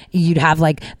kid, you'd have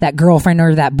like that girlfriend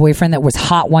or that boyfriend that was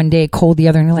hot one day, cold the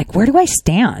other, and you're like, where do I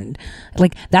stand?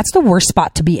 Like, that's the worst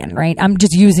spot to be in, right? I'm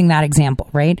just using that example,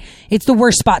 right? It's the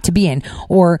worst spot to be in.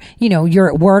 Or, you're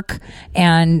at work,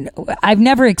 and I've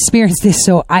never experienced this,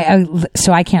 so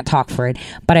I can't talk for it,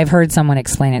 but I've heard someone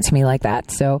explain it to me like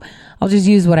that. So I'll just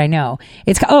use what I know.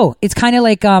 It's kind of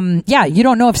like, you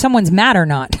don't know if someone's mad or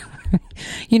not.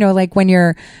 Like when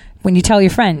you tell your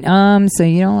friend, so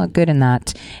you don't look good in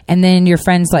that. And then your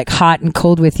friend's like hot and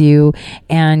cold with you.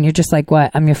 And you're just like, what?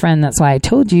 I'm your friend. That's why I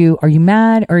told you. Are you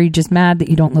mad? Or are you just mad that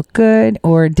you don't look good?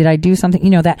 Or did I do something?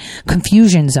 That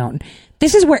confusion zone.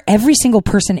 This is where every single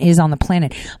person is on the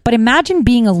planet. But imagine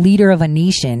being a leader of a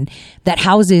nation that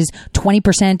houses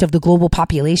 20% of the global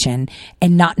population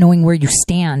and not knowing where you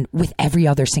stand with every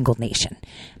other single nation.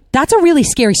 That's a really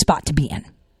scary spot to be in.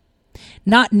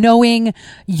 Not knowing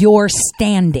your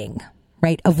standing,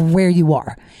 right, of where you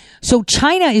are. So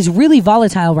China is really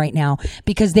volatile right now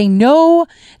because they know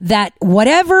that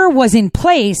whatever was in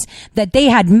place that they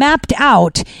had mapped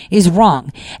out is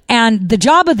wrong. And the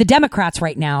job of the Democrats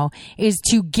right now is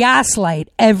to gaslight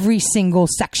every single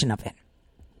section of it,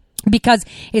 because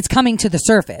it's coming to the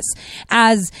surface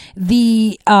as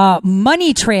the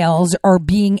money trails are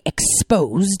being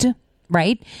exposed.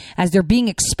 Right? As they're being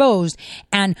exposed,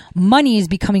 and money is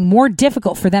becoming more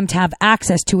difficult for them to have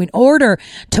access to in order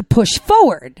to push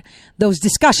forward those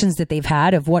discussions that they've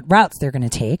had of what routes they're going to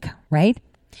take, right?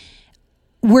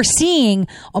 We're seeing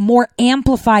a more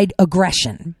amplified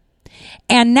aggression.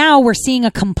 And now we're seeing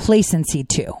a complacency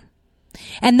too.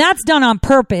 And that's done on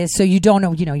purpose. So you don't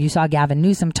know, you saw Gavin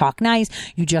Newsom talk nice.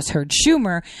 You just heard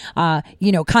Schumer,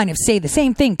 kind of say the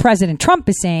same thing President Trump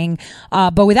is saying,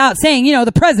 but without saying,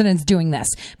 the president's doing this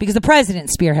because the president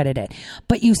spearheaded it.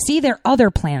 But you see there are other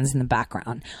plans in the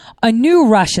background. A new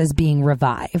Russia's being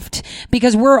revived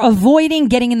because we're avoiding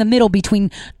getting in the middle between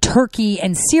Turkey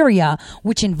and Syria,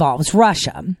 which involves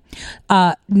Russia.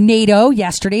 NATO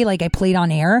yesterday, like I played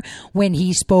on air when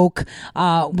he spoke,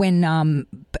 when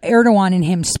Erdogan and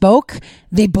him spoke,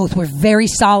 they both were very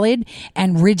solid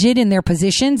and rigid in their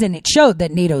positions, and it showed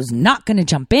that NATO's not going to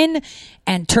jump in,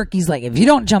 and Turkey's like, if you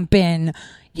don't jump in,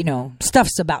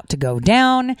 stuff's about to go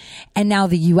down. And now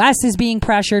the U.S. is being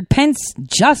pressured. Pence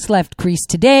just left Greece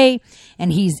today,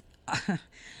 and he's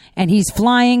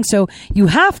flying. So you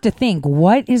have to think,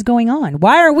 what is going on?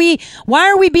 Why are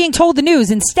we being told the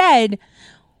news? Instead,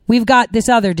 we've got this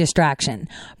other distraction.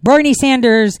 Bernie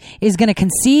Sanders is going to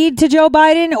concede to Joe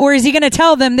Biden, or is he going to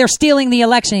tell them they're stealing the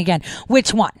election again?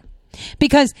 Which one?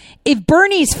 Because if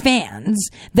Bernie's fans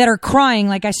that are crying,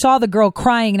 like I saw the girl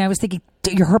crying and I was thinking,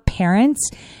 her parents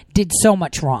did so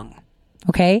much wrong.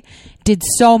 Okay? Did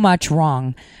so much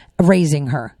wrong raising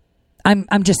her.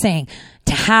 I'm just saying,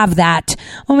 to have that,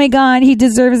 oh my God, he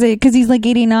deserves it because he's like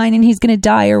 89 and he's going to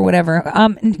die or whatever.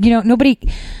 Nobody,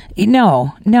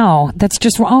 no, that's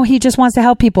just, oh, he just wants to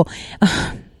help people.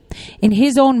 In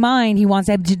his own mind, he wants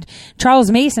to.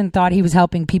 Charles Mason thought he was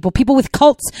helping people. People with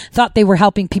cults thought they were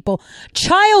helping people.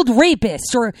 Child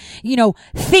rapists, or,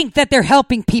 think that they're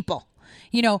helping people.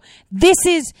 This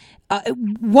is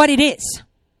what it is.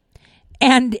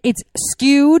 And it's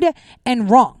skewed and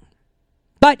wrong.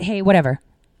 But hey, whatever.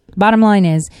 Bottom line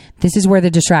is, this is where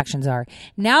the distractions are.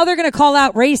 Now they're going to call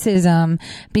out racism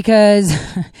because,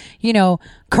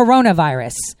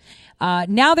 coronavirus.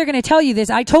 Now they're going to tell you this.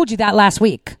 I told you that last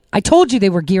week. I told you they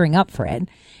were gearing up for it.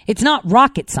 It's not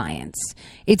rocket science.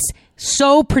 It's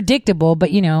so predictable,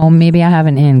 but maybe I have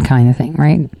an in kind of thing,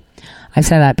 right? I've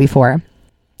said that before.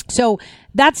 So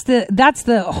that's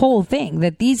the whole thing,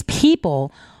 that these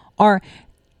people are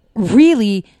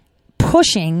really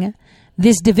pushing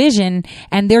this division,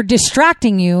 and they're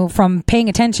distracting you from paying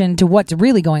attention to what's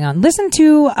really going on. Listen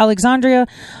to Alexandria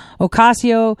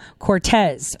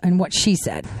Ocasio-Cortez and what she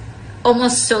said.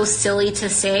 Almost so silly to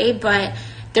say, but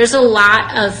there's a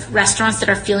lot of restaurants that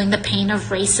are feeling the pain of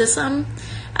racism,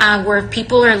 where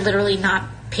people are literally not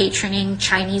patroning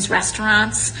Chinese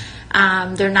restaurants.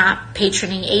 They're not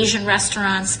patroning Asian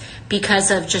restaurants because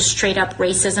of just straight up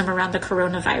racism around the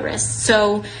coronavirus.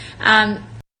 So,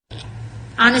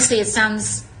 honestly, it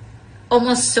sounds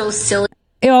almost so silly.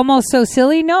 Almost so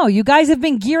silly? No, you guys have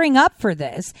been gearing up for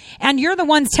this, and you're the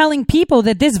ones telling people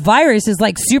that this virus is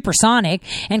like supersonic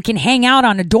and can hang out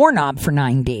on a doorknob for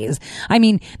 9 days. I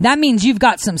mean, that means you've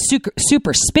got some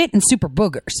super spit and super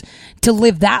boogers to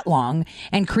live that long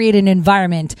and create an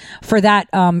environment for that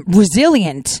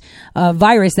resilient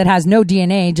virus that has no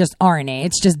DNA, just RNA.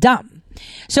 It's just dumb.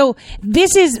 So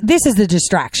this is the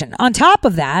distraction. On top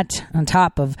of that, on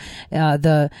top of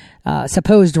the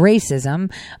supposed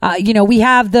racism, we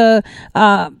have the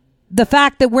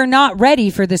fact that we're not ready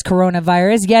for this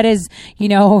coronavirus yet. As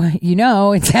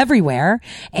it's everywhere,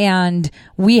 and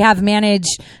we have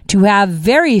managed to have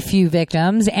very few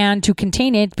victims and to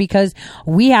contain it because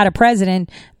we had a president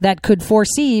that could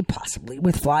foresee, possibly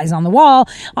with flies on the wall,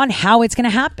 on how it's going to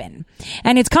happen.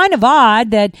 And it's kind of odd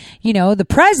that, the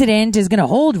president is going to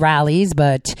hold rallies,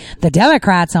 but the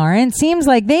Democrats aren't. Seems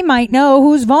like they might know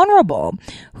who's vulnerable.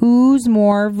 Who's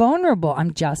more vulnerable?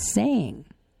 I'm just saying.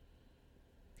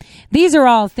 These are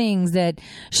all things that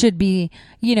should be,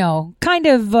 kind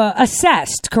of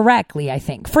assessed correctly, I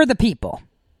think, for the people.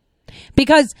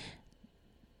 Because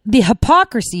the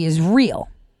hypocrisy is real.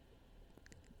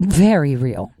 Very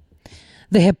real.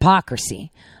 The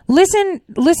hypocrisy. Listen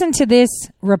to this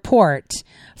report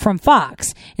from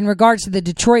Fox in regards to the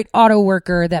Detroit auto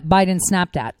worker that Biden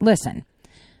snapped at. Listen,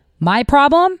 my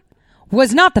problem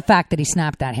was not the fact that he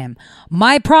snapped at him.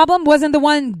 My problem wasn't the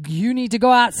one, you need to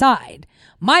go outside.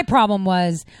 My problem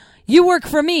was, you work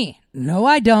for me. No,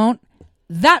 I don't.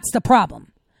 That's the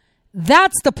problem.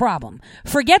 That's the problem.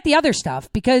 Forget the other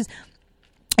stuff, because,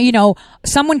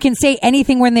 someone can say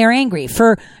anything when they're angry.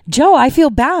 For Joe, I feel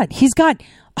bad. He's got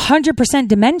 100%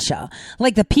 dementia.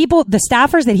 Like the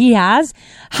staffers that he has,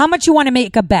 how much you want to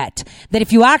make a bet that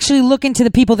if you actually look into the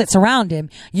people that surround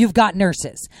him, you've got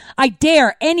nurses? I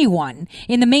dare anyone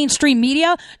in the mainstream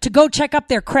media to go check up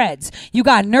their creds. You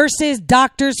got nurses,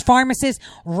 doctors, pharmacists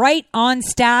right on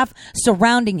staff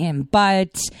surrounding him,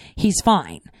 but he's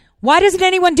fine. Why doesn't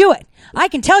anyone do it? I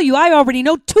can tell you, I already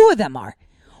know 2 of them are.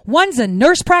 One's a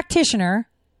nurse practitioner,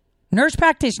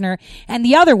 and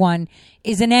the other one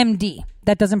is an MD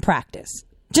that doesn't practice.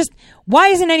 Just, why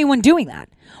isn't anyone doing that?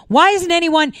 Why isn't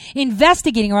anyone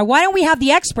investigating? Or why don't we have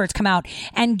the experts come out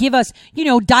and give us,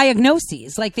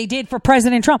 diagnoses like they did for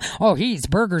President Trump? Oh, he's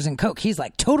burgers and Coke. He's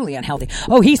like totally unhealthy.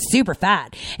 Oh, he's super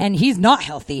fat and he's not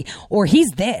healthy. Or he's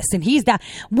this and he's that.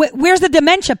 Where's the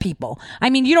dementia people? I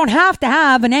mean, you don't have to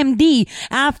have an MD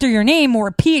after your name or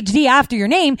a PhD after your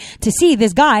name to see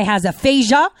this guy has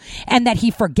aphasia and that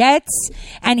he forgets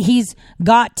and he's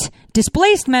got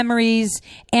displaced memories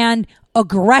and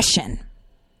aggression.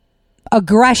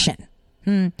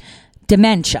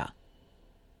 Dementia.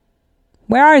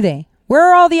 Where are they? Where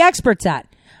are all the experts at?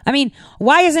 I mean,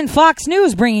 why isn't Fox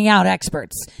News bringing out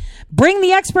experts? Bring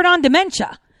the expert on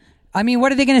dementia. I mean,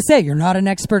 what are they going to say? You're not an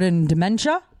expert in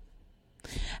dementia?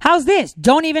 How's this?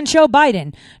 Don't even show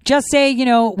Biden. Just say,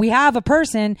 we have a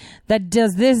person that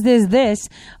does this.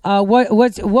 What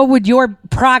would your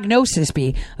prognosis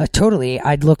be? Totally.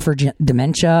 I'd look for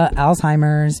dementia,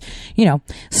 Alzheimer's,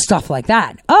 stuff like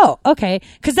that. Oh, okay.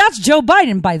 Because that's Joe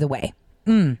Biden, by the way.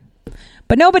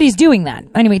 But nobody's doing that.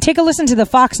 Anyway, take a listen to the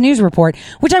Fox News report,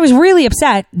 which I was really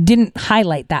upset didn't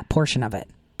highlight that portion of it.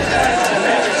 Wait.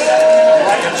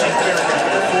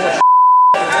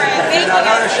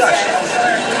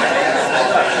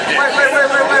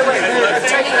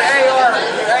 Take the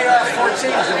AR-14s.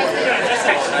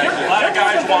 A lot of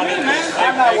guys want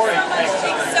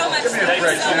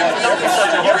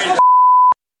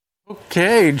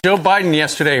Okay, Joe Biden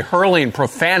yesterday hurling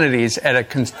profanities at a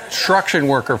construction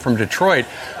worker from Detroit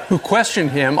who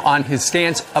questioned him on his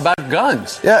stance about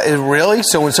guns. Yeah, really?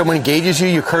 So when someone engages you,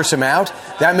 you curse them out?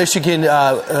 That Michigan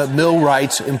mill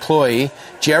rights employee,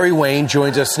 Jerry Wayne,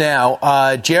 joins us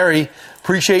now. Jerry,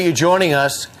 appreciate you joining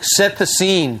us. Set the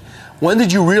scene. When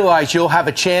did you realize you'll have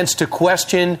a chance to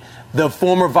question the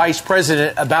former vice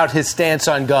president about his stance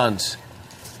on guns?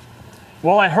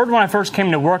 Well, I heard when I first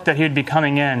came to work that he'd be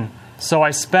coming in. So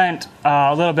I spent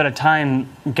a little bit of time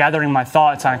gathering my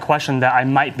thoughts on a question that I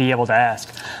might be able to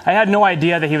ask. I had no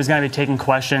idea that he was going to be taking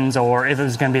questions or if it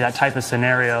was going to be that type of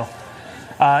scenario.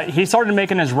 He started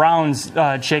making his rounds,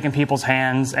 shaking people's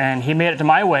hands, and he made it to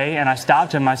my way, and I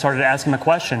stopped him. I started asking him a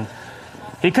question.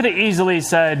 He could have easily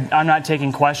said, I'm not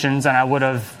taking questions, and I would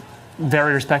have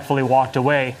very respectfully walked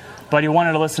away. But he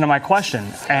wanted to listen to my question,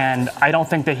 and I don't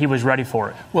think that he was ready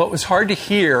for it. Well, it was hard to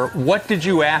hear. What did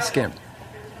you ask him?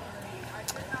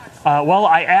 Well,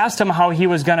 I asked him how he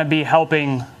was going to be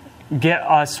helping get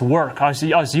us work, us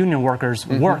union workers,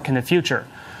 work in the future.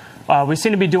 We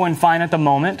seem to be doing fine at the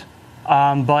moment,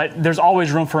 but there's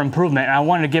always room for improvement, and I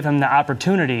wanted to give him the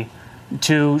opportunity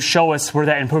to show us where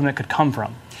that improvement could come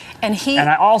from. And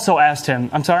I also asked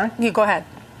him, I'm sorry? You go ahead.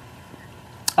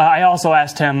 I also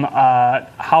asked him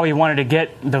how he wanted to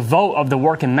get the vote of the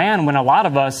working man when a lot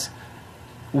of us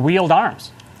wield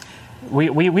arms.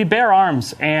 We bear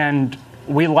arms, and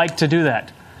we like to do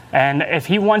that. And if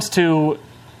he wants to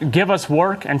give us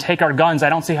work and take our guns, I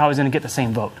don't see how he's going to get the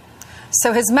same vote.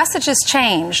 So his message has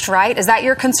changed, right? Is that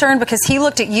your concern? Because he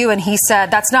looked at you and he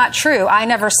said, that's not true. I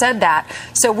never said that.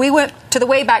 So we went to the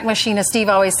Wayback Machine, as Steve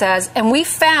always says, and we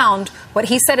found what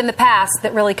he said in the past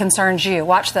that really concerns you.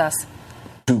 Watch this.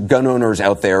 Gun owners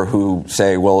out there who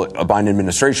say, well, a Biden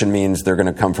administration means they're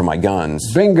going to come for my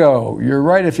guns. Bingo. You're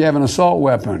right if you have an assault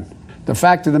weapon. The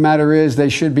fact of the matter is they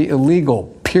should be illegal,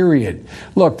 period.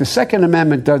 Look, the Second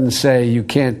Amendment doesn't say you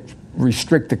can't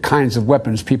restrict the kinds of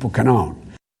weapons people can own.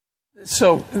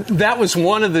 So that was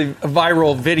one of the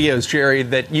viral videos, Jerry,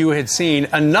 that you had seen.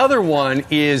 Another one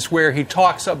is where he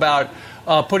talks about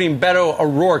putting Beto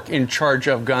O'Rourke in charge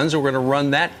of guns. We're going to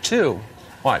run that, too.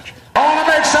 Watch. I want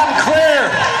to make something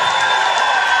clear.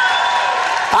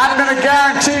 I'm going to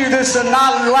guarantee you this is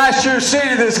not the last you've seen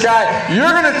of this guy. You're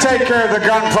going to take care of the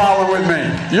gun problem with me.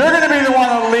 You're going to be the one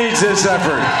that leads this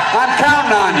effort. I'm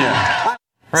counting on you.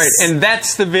 Right, and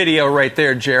that's the video right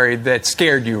there, Jerry, that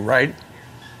scared you, right?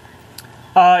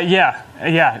 Yeah.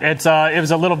 It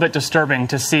was a little bit disturbing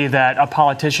to see that a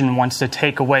politician wants to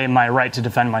take away my right to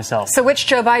defend myself. So which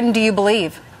Joe Biden do you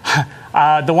believe?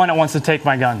 The one that wants to take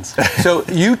my guns. So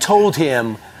you told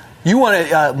him you want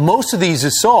to, most of these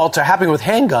assaults are happening with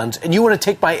handguns, and you want to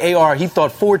take my AR, he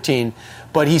thought 14,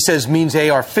 but he says means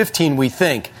AR-15, we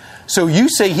think. So you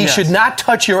say he should not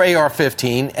touch your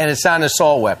AR-15, and it's not an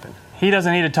assault weapon. He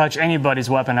doesn't need to touch anybody's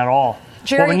weapon at all.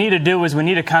 Jerry? What we need to do is we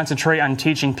need to concentrate on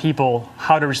teaching people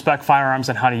how to respect firearms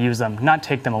and how to use them, not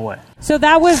take them away. So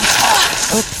that was...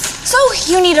 So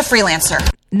you need a freelancer.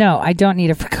 No, I don't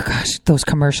need gosh, those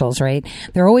commercials, right?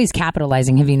 They're always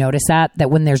capitalizing. Have you noticed that?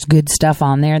 That when there's good stuff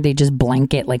on there, they just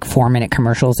blanket like 4-minute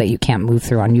commercials that you can't move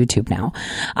through on YouTube now.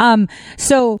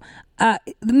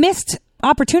 Missed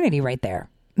opportunity right there.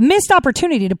 Missed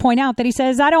opportunity to point out that he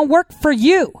says, I don't work for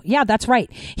you. Yeah, that's right.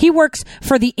 He works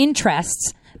for the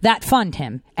interests that fund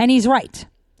him. And he's right.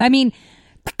 I mean,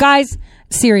 guys,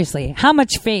 seriously, how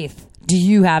much faith do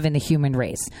you have in the human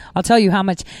race? I'll tell you how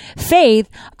much faith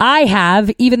I have,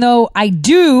 even though I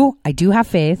do have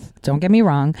faith. Don't get me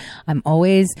wrong. I'm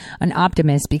always an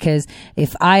optimist because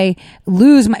if I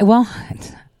lose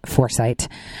foresight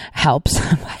helps.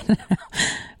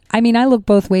 I mean, I look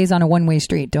both ways on a one-way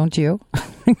street, don't you?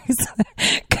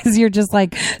 Because you're just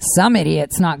like, some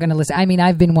idiot's not going to listen. I mean,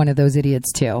 I've been one of those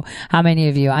idiots too. How many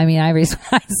of you? I mean, I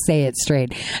say it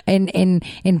straight.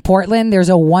 In Portland, there's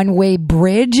a one-way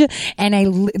bridge and a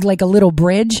little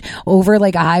bridge over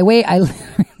like a highway. I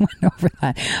went over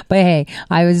that. But hey,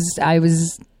 I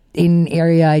was in an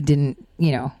area I didn't,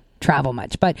 travel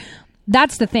much. But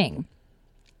that's the thing.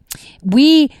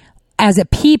 We, as a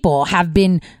people,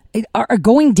 are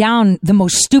going down the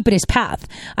most stupidest path.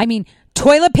 I mean,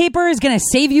 toilet paper is going to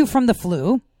save you from the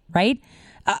flu, right?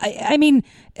 I mean,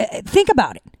 think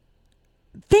about it.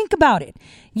 Think about it.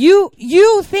 You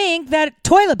think that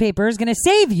toilet paper is going to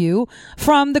save you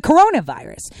from the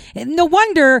coronavirus. No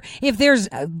wonder if there's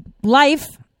life,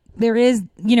 there is,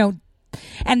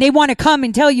 And they want to come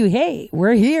and tell you, hey,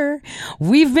 we're here.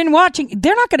 We've been watching.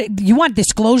 They're not going to, you want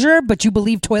disclosure, but you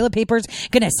believe toilet paper's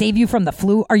going to save you from the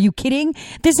flu? Are you kidding?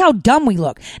 This is how dumb we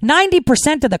look.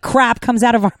 90% of the crap comes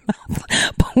out of our mouth,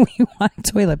 but we want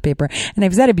toilet paper. And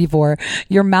I've said it before,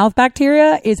 your mouth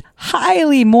bacteria is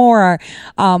highly more,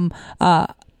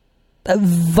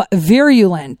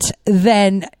 virulent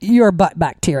than your butt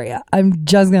bacteria. I'm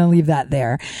just going to leave that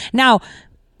there. Now,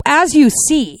 as you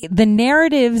see, the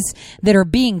narratives that are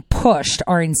being pushed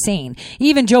are insane.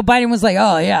 Even Joe Biden was like,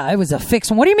 oh yeah, it was a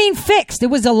fixed one. What do you mean fixed? It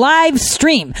was a live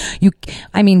stream.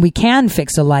 We can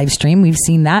fix a live stream. We've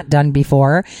seen that done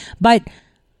before. But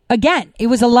again, it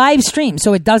was a live stream,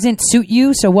 so it doesn't suit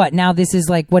you. So what? Now this is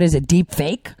like, what is it, deep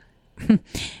fake?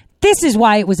 This is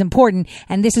why it was important,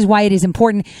 and this is why it is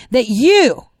important that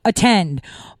you attend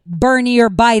Bernie or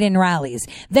Biden rallies,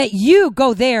 that you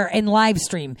go there and live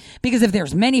stream, because if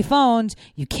there's many phones,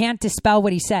 you can't dispel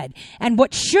what he said. And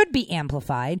what should be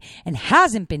amplified and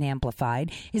hasn't been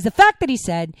amplified is the fact that he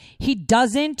said he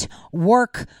doesn't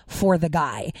work for the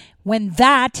guy, when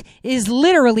that is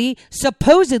literally,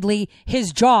 supposedly,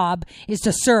 his job is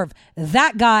to serve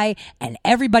that guy and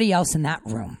everybody else in that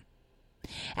room.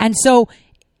 And so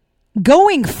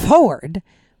going forward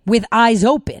with eyes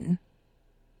open,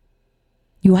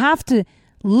 you have to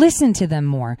listen to them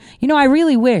more. You know, I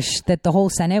really wish that the whole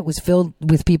Senate was filled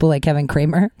with people like Kevin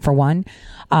Cramer, for one.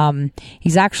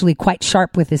 He's actually quite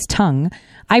sharp with his tongue.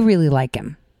 I really like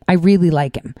him. I really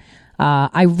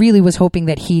was hoping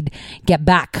that he'd get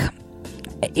back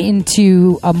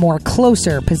into a more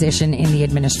closer position in the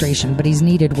administration, but he's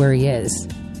needed where he is.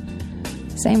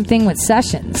 Same thing with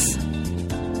Sessions.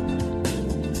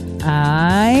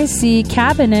 I see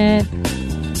cabinet.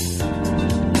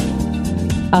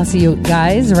 I'll see you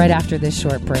guys right after this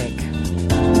short break.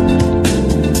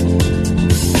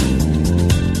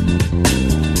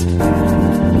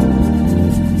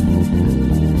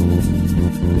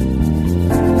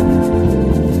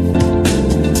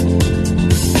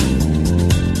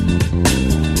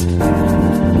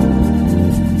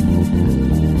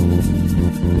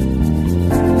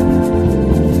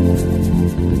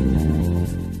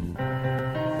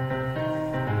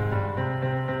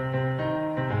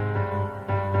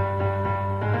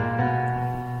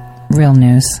 Real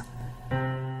news.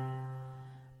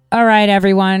 All right,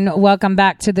 everyone. Welcome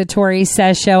back to the Tori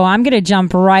Says Show. I'm going to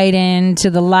jump right into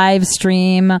the live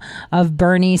stream of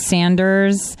Bernie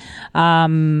Sanders,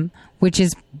 which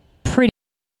is pretty.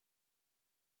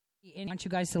 I want you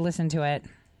guys to listen to it.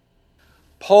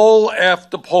 Poll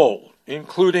after poll,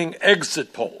 including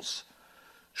exit polls,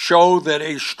 show that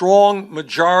a strong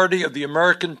majority of the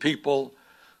American people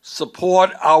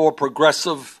support our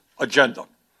progressive agenda.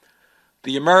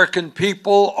 The American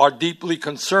people are deeply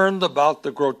concerned about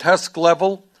the grotesque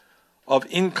level of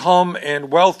income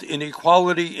and wealth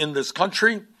inequality in this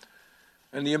country,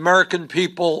 and the American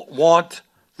people want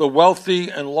the wealthy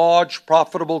and large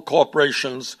profitable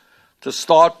corporations to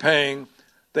start paying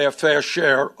their fair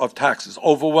share of taxes.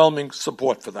 Overwhelming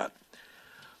support for that.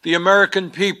 The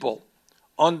American people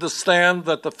understand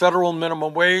that the federal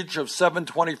minimum wage of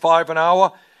 $7.25 an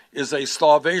hour is a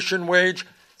starvation wage.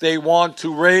 They want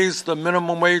to raise the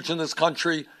minimum wage in this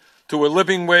country to a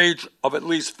living wage of at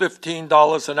least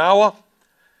 $15 an hour.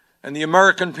 And the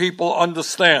American people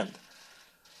understand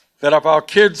that if our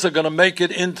kids are going to make it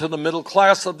into the middle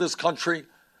class of this country,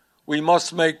 we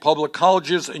must make public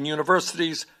colleges and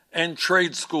universities and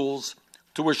trade schools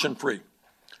tuition free.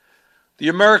 The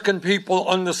American people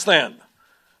understand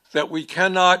that we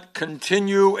cannot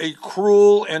continue a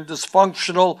cruel and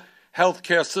dysfunctional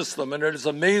healthcare system. And it is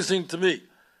amazing to me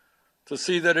to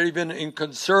see that even in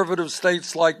conservative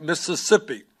states like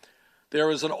Mississippi, there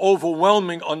is an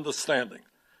overwhelming understanding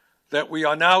that we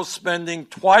are now spending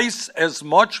twice as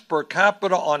much per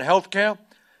capita on healthcare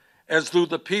as do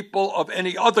the people of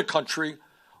any other country,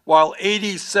 while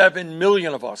 87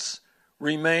 million of us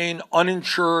remain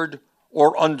uninsured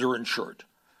or underinsured.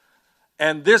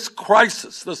 And this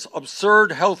crisis, this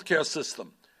absurd healthcare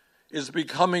system, is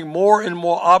becoming more and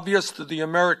more obvious to the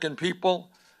American people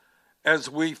as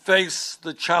we face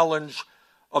the challenge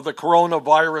of the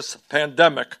coronavirus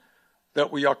pandemic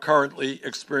that we are currently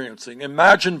experiencing.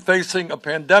 Imagine facing a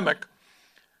pandemic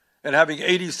and having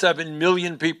 87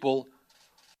 million people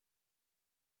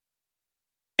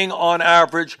paying on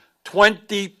average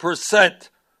 20%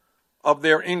 of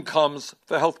their incomes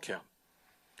for health care.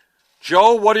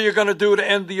 Joe, what are you going to do to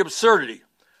end the absurdity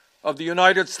of the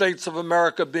United States of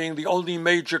America being the only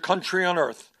major country on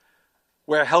earth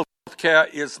where health care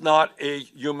is not a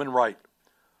human right?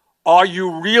 Are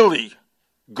you really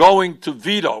going to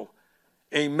veto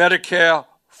a Medicare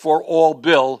for all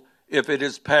bill if it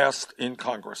is passed in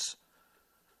Congress.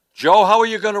 Joe, how are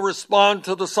you going to respond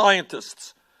to the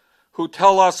scientists who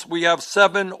tell us we have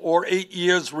 7 or 8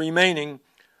 years remaining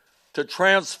to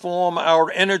transform our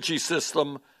energy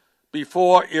system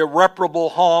before irreparable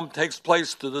harm takes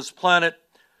place to this planet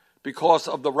because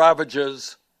of the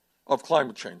ravages of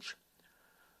climate change?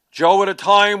 Joe, at a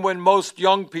time when most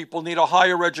young people need a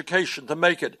higher education to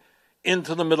make it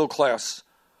into the middle class,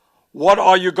 what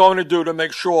are you going to do to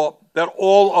make sure that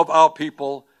all of our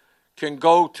people can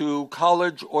go to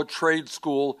college or trade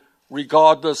school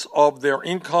regardless of their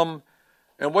income?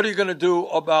 And what are you going to do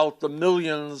about the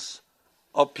millions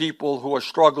of people who are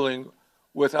struggling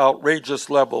with outrageous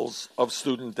levels of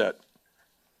student debt?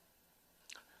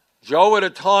 Joe, at a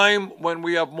time when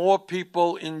we have more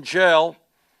people in jail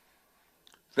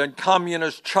than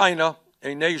communist China,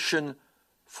 a nation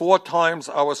 4 times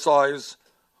our size,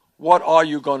 what are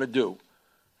you going to do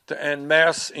to end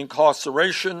mass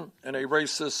incarceration and a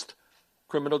racist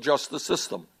criminal justice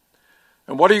system?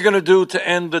 And what are you going to do to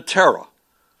end the terror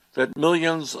that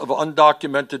millions of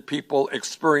undocumented people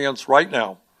experience right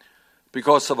now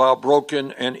because of our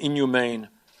broken and inhumane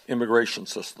immigration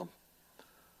system?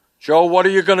 Joe, what are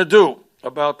you going to do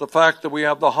about the fact that we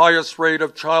have the highest rate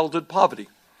of childhood poverty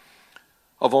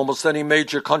of almost any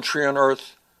major country on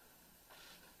earth,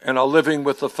 and are living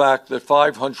with the fact that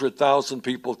 500,000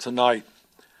 people tonight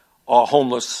are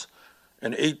homeless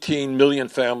and 18 million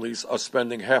families are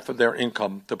spending half of their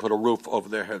income to put a roof over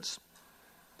their heads?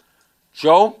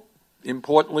 Joe,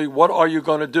 importantly, what are you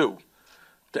going to do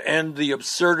to end the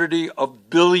absurdity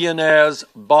of billionaires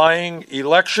buying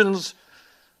elections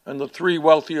and the 3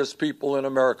 wealthiest people in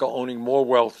America owning more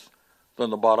wealth than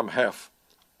the bottom half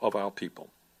of our people?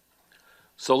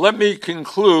 So let me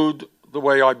conclude the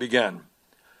way I began.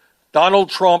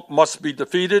 Donald Trump must be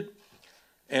defeated,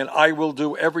 and I will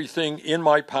do everything in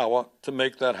my power to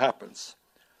make that happen.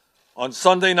 On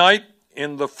Sunday night,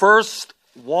 in the first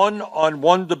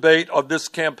one-on-one debate of this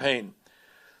campaign,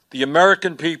 the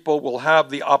American people will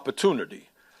have the opportunity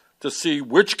to see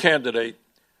which candidate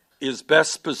is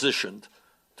best positioned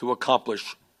to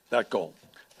accomplish that goal.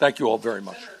 Thank you all very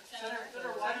much.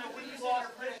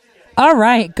 All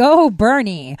right, go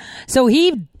Bernie. So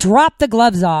he dropped the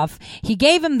gloves off. He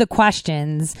gave him the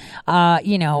questions,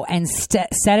 and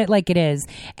said it like it is.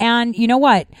 And you know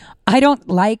what? I don't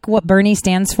like what Bernie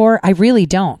stands for. I really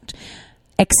don't.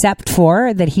 Except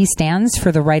for that he stands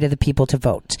for the right of the people to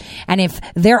vote. And if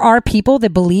there are people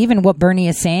that believe in what Bernie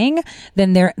is saying,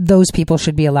 then those people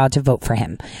should be allowed to vote for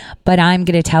him. But I'm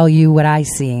going to tell you what I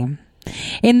see.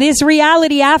 In this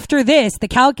reality after this, the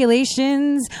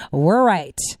calculations were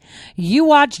right. You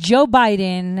watch Joe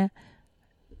Biden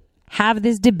have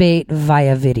this debate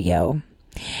via video,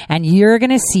 and you're going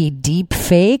to see deep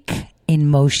fake in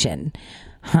motion.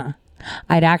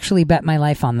 I'd actually bet my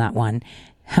life on that one.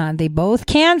 They both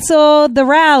canceled the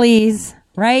rallies,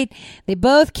 right? They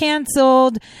both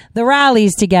canceled the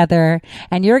rallies together,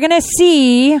 and you're going to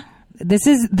see this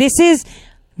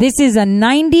is a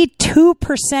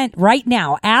 92% right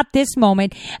now at this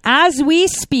moment as we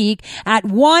speak at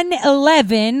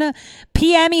 1:11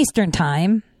 p.m. Eastern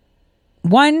Time,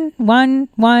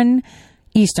 1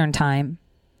 Eastern Time,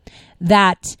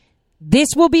 that this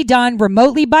will be done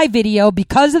remotely by video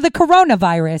because of the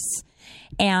coronavirus,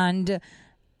 and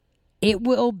it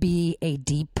will be a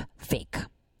deep fake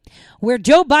where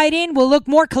Joe Biden will look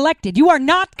more collected. You are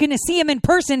not going to see him in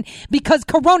person because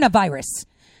coronavirus.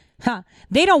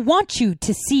 They don't want you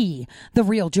to see the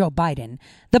real Joe Biden.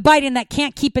 The Biden that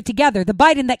can't keep it together. The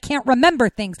Biden that can't remember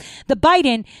things. The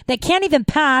Biden that can't even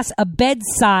pass a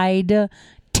bedside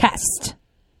test.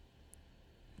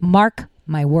 Mark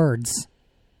my words.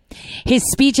 His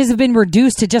speeches have been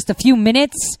reduced to just a few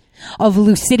minutes of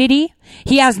lucidity.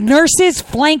 He has nurses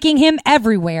flanking him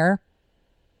everywhere.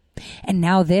 And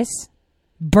now this.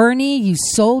 Bernie, you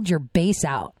sold your base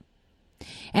out.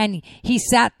 And he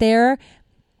sat there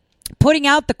putting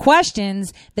out the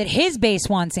questions that his base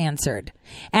wants answered.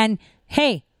 And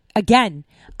hey, again,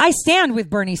 I stand with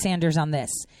Bernie Sanders on this.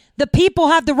 The people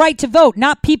have the right to vote,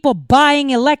 not people buying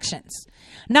elections,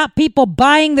 not people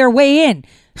buying their way in.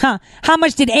 How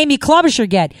much did Amy Klobuchar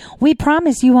get? We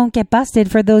promise you won't get busted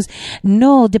for those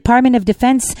Department of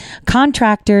Defense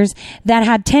contractors that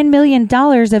had $10 million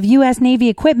of U.S. Navy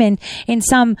equipment in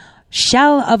some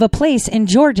shell of a place in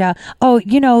Georgia. Oh,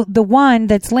 the one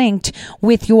that's linked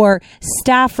with your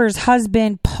staffer's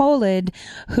husband, Pollard,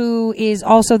 who is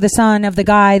also the son of the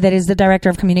guy that is the director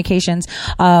of communications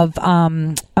of,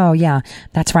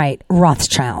 that's right,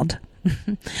 Rothschild.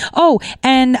 Oh,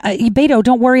 and Beto,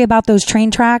 don't worry about those train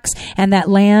tracks and that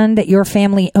land that your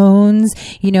family owns,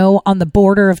 on the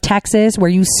border of Texas where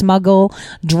you smuggle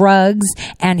drugs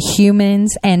and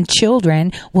humans and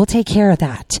children. We'll take care of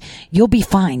that. You'll be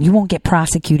fine. You won't get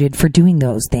prosecuted for doing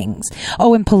those things.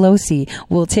 Oh, and Pelosi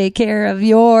will take care of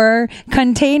your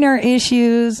container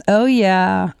issues. Oh,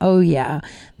 yeah. Oh, yeah.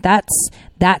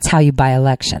 That's how you buy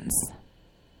elections.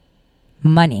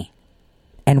 Money.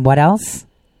 And what else?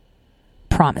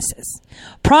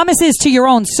 Promises to your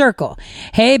own circle.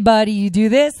 Hey, buddy, you do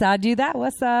this, I do that.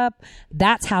 What's up?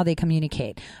 That's how they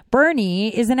communicate.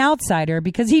 Bernie is an outsider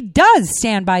because he does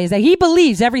stand by he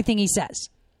believes everything he says.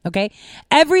 Okay?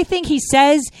 Everything he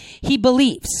says, he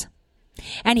believes.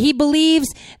 And he believes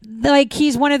like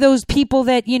he's one of those people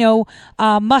that,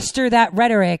 muster that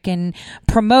rhetoric and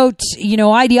promote,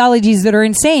 ideologies that are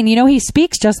insane. He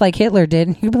speaks just like Hitler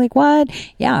did. You'd be like, what?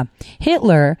 Yeah.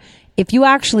 Hitler, if you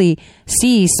actually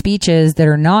see speeches that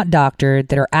are not doctored,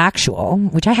 that are actual,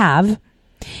 which I have,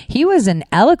 he was an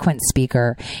eloquent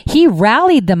speaker. He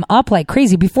rallied them up like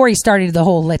crazy before he started the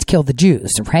whole let's kill the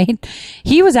Jews, right?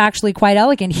 He was actually quite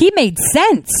eloquent. He made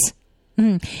sense.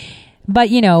 But,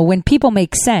 when people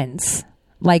make sense,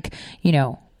 like,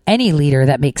 any leader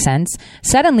that makes sense,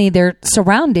 suddenly they're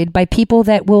surrounded by people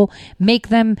that will make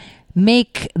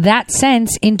that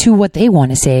sense into what they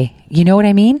want to say. You know what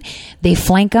I mean? They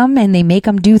flank them and they make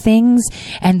them do things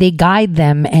and they guide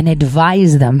them and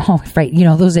advise them. Oh, right.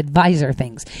 Those advisor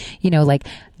things, like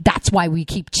that's why we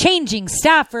keep changing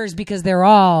staffers because they're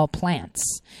all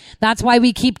plants. That's why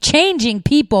we keep changing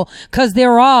people because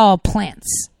they're all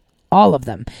plants. All of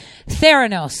them.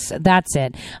 Theranos, that's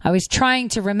it. I was trying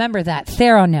to remember that.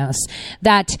 Theranos,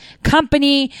 that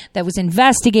company that was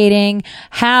investigating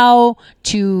how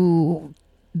to...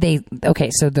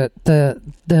 So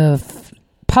the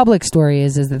public story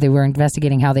is that they were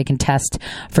investigating how they can test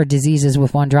for diseases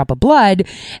with one drop of blood.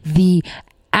 The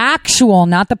actual,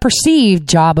 not the perceived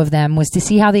job of them was to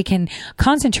see how they can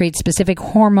concentrate specific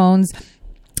hormones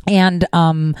and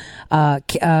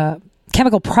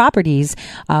chemical properties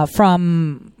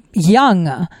from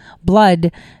young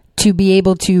blood to be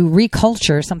able to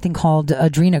reculture something called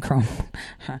adrenochrome.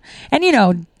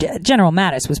 And, General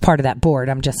Mattis was part of that board,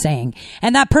 I'm just saying.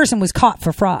 And that person was caught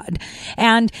for fraud.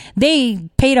 And they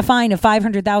paid a fine of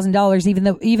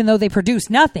 $500,000 even though they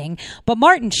produced nothing. But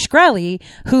Martin Shkreli,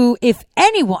 who, if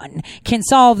anyone can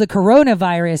solve the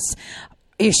coronavirus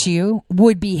issue,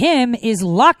 would be him, is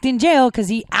locked in jail because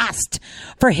he asked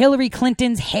for Hillary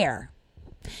Clinton's hair.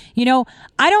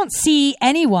 I don't see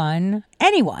anyone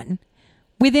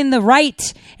within the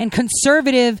right and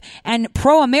conservative and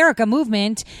pro-America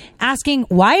movement asking,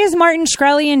 why is Martin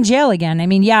Shkreli in jail again? I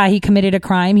mean, yeah, he committed a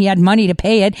crime. He had money to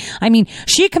pay it. I mean,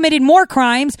 she committed more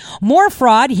crimes, more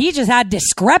fraud. He just had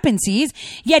discrepancies,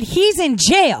 yet he's in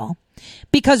jail.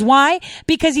 Because why?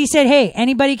 Because he said, hey,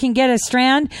 anybody can get a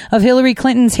strand of Hillary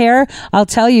Clinton's hair. I'll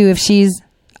tell you if she's...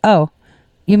 Oh,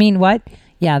 you mean what?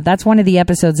 Yeah, that's one of the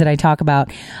episodes that I talk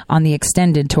about on the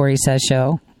extended Tori Says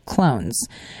show, Clones.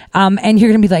 And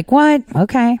you're going to be like, what?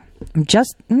 Okay. I'm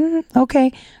just,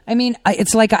 okay. I mean,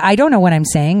 it's like, I don't know what I'm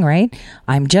saying, right?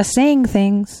 I'm just saying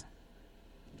things.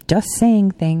 Just saying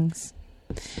things.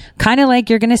 Kind of like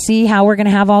you're going to see how we're going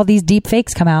to have all these deep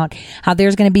fakes come out, how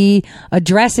there's going to be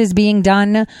addresses being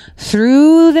done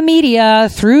through the media,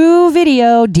 through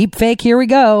video, deep fake, here we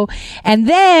go. And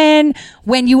then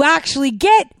when you actually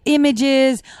get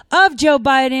images of Joe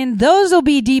Biden, those will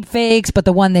be deep fakes, but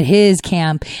the one that his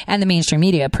camp and the mainstream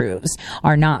media approves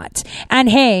are not. And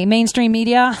hey, mainstream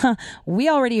media, we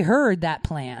already heard that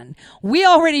plan. We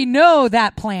already know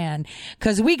that plan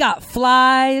because we got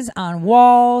flies on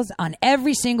walls on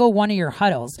every single one of your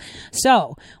huddles.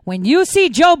 So when you see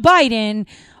Joe Biden,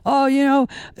 oh,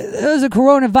 there's a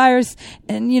coronavirus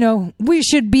and, we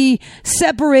should be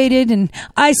separated and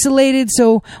isolated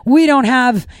so we don't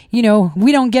have, we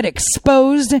don't get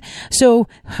exposed. So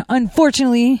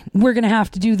unfortunately, we're going to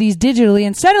have to do these digitally.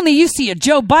 And suddenly you see a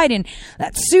Joe Biden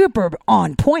that's super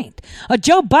on point. A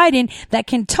Joe Biden that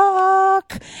can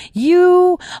talk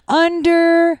you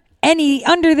under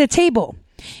the table.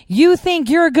 You think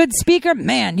you're a good speaker?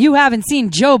 Man, you haven't seen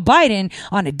Joe Biden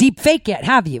on a deep fake yet,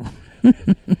 have you?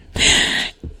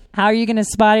 How are you going to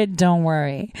spot it? Don't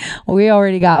worry. We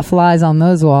already got flies on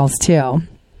those walls too.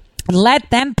 Let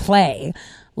them play.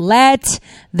 Let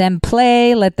them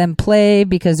play. Let them play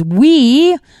because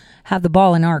we have the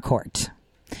ball in our court.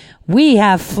 We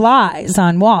have flies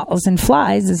on walls, and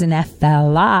flies is an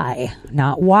F-L-I,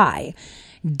 not Y.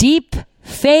 Deep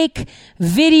Fake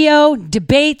video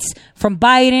debates from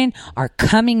Biden are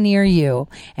coming near you,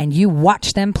 and you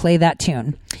watch them play that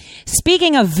tune.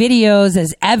 Speaking of videos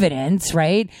as evidence,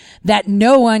 right, that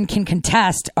no one can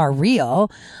contest are real,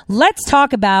 let's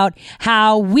talk about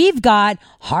how we've got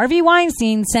Harvey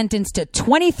Weinstein sentenced to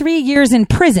 23 years in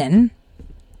prison.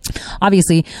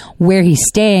 Obviously, where he's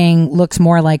staying looks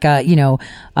more like a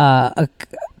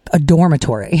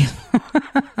dormitory.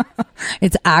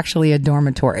 It's actually a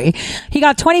dormitory. He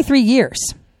got 23 years.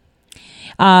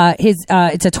 It's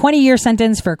a 20-year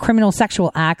sentence for criminal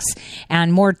sexual acts,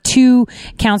 and 2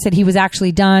 counts that he was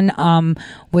actually done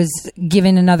was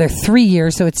given another 3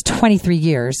 years, so it's 23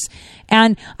 years.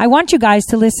 And I want you guys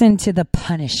to listen to the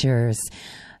Punisher's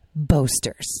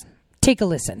boasters. Take a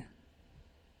listen.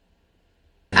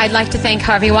 I'd like to thank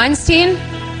Harvey Weinstein,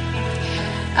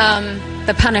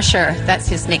 the Punisher, that's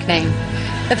his nickname.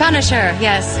 The Punisher,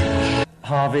 yes.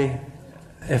 Harvey,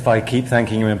 if I keep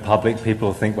thanking you in public, people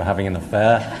will think we're having an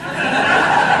affair.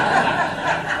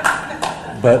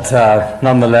 But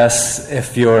nonetheless,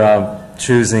 if you're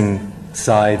choosing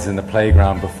sides in the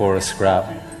playground before a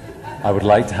scrap, I would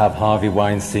like to have Harvey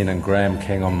Weinstein and Graham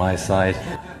King on my side.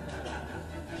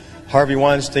 Harvey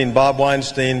Weinstein, Bob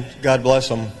Weinstein, God bless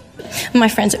them. My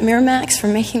friends at Miramax for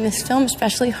making this film,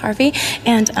 especially Harvey.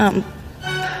 And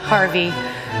Harvey,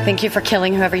 thank you for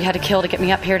killing whoever you had to kill to get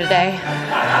me up here today.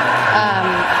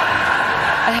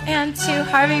 And to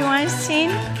Harvey Weinstein,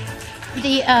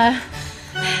 the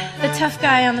tough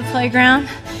guy on the playground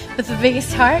with the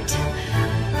biggest heart.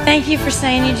 Thank you for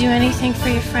saying you'd do anything for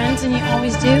your friends, and you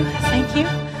always do. Thank you.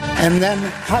 And then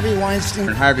Harvey Weinstein.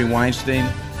 Harvey Weinstein.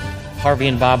 Harvey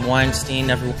and Bob Weinstein.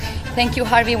 Everyone. Thank you,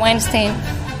 Harvey Weinstein.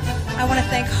 I want to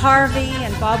thank Harvey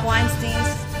and Bob Weinstein,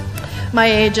 my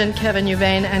agent Kevin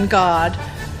Uvain, and God,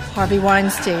 Harvey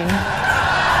Weinstein.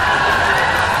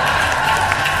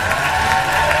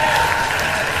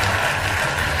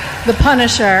 The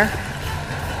Punisher,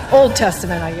 Old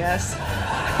Testament, I guess.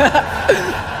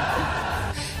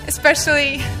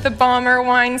 Especially the bomber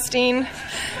Weinstein,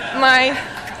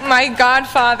 my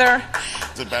godfather.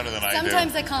 Is it better than I do?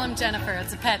 Sometimes I call him Jennifer.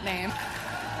 It's a pet name.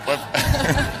 What?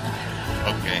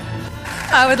 Okay.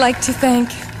 I would like to thank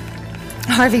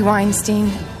Harvey Weinstein.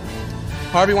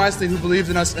 Harvey Weinstein, who believed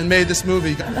in us and made this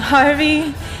movie.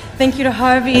 Harvey, thank you to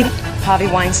Harvey. Harvey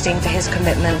Weinstein for his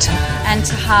commitment. And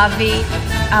to Harvey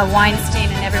Weinstein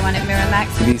and everyone at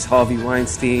Miramax. These Harvey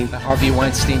Weinstein. Harvey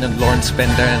Weinstein and Lawrence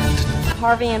Bender and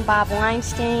Harvey and Bob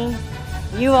Weinstein.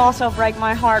 You also break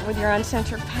my heart with your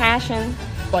uncensored passion.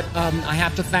 But I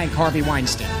have to thank Harvey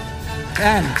Weinstein.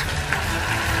 And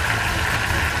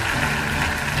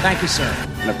thank you, sir.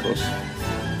 And of course,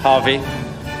 Harvey,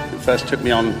 who first took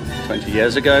me on 20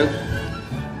 years ago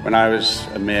when I was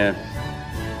a mere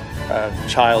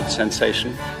child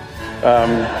sensation.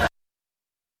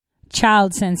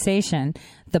 Child sensation,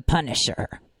 the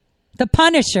Punisher. The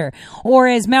Punisher, or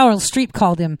as Meryl Streep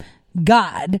called him,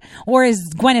 God, or as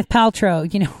Gwyneth Paltrow,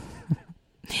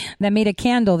 that made a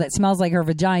candle that smells like her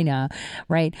vagina,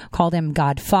 right? Called him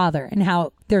Godfather, and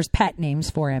how there's pet names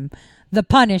for him. The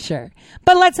Punisher.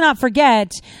 But let's not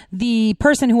forget the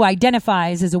person who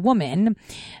identifies as a woman,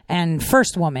 and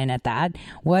first woman at that,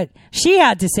 what she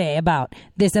had to say about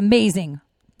this amazing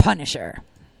Punisher.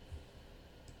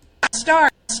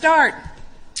 Start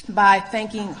by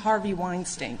thanking Harvey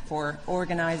Weinstein for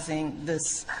organizing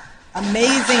this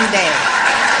amazing day.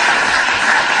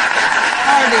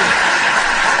 Harvey.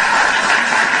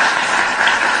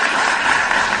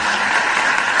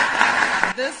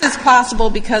 This is possible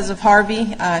because of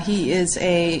Harvey. He is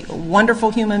a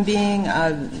wonderful human being,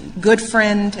 a good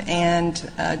friend, and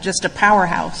just a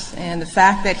powerhouse. And the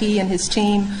fact that he and his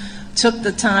team took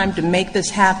the time to make this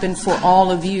happen for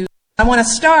all of you. I want to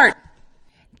start.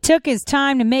 Took his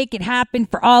time to make it happen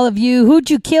for all of you.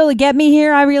 Who'd you kill to get me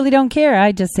here? I really don't care.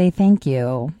 I just say thank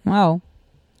you. Oh.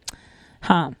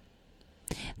 Huh.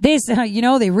 This,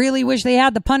 they really wish they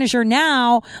had the Punisher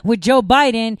now with Joe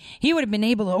Biden. He would have been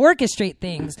able to orchestrate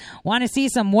things. Want to see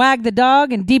some wag the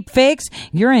dog and deep fakes?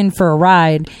 You're in for a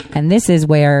ride. And this is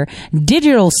where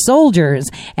digital soldiers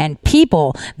and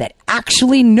people that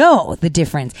actually know the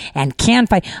difference and can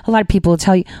fight. A lot of people will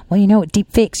tell you, well, with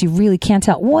deep fakes, you really can't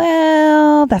tell.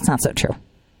 Well, that's not so true.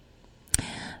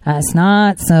 That's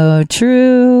not so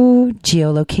true.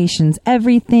 Geolocation's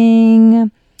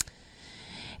everything.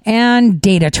 And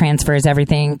data transfer is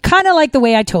everything. Kind of like the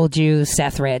way I told you,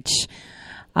 Seth Rich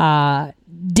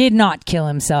did not kill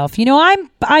himself.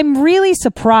 I'm really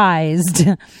surprised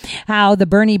how the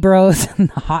Bernie bros and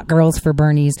the hot girls for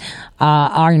Bernie's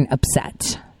aren't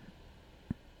upset.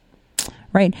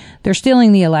 Right? They're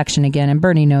stealing the election again, and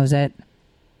Bernie knows it.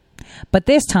 But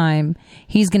this time,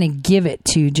 he's going to give it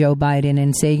to Joe Biden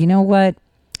and say, you know what?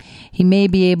 He may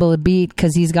be able to beat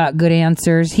because he's got good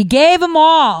answers. He gave them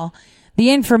all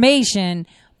the information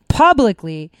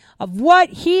publicly of what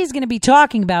he's going to be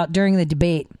talking about during the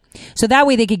debate. So that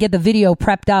way they could get the video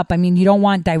prepped up. I mean, you don't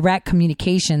want direct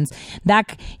communications.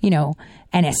 That,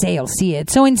 NSA will see it.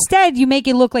 So instead, you make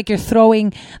it look like you're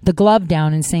throwing the glove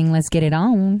down and saying, let's get it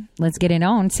on. Let's get it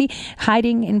on. See,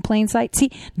 hiding in plain sight.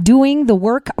 See, doing the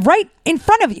work right in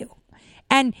front of you.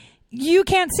 And you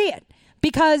can't see it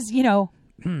because,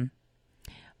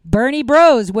 Bernie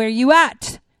Bros, where you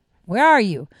at? Where are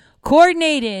you?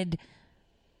 Coordinated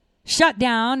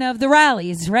shutdown of the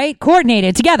rallies, right?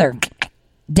 Coordinated together.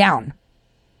 Down.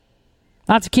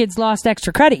 Lots of kids lost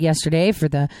extra credit yesterday for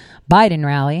the Biden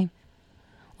rally.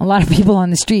 A lot of people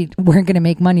on the street weren't going to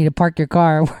make money to park your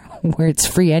car where it's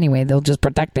free anyway. They'll just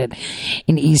protect it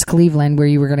in East Cleveland where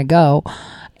you were going to go.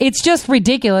 It's just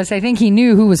ridiculous. I think he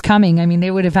knew who was coming. I mean,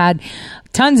 they would have had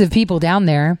tons of people down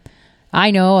there. I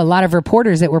know a lot of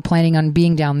reporters that were planning on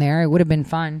being down there. It would have been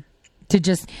fun to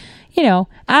just,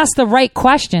 ask the right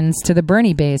questions to the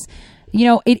Bernie base.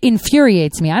 It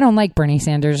infuriates me. I don't like Bernie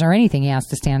Sanders or anything he has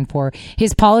to stand for.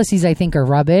 His policies, I think, are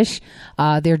rubbish.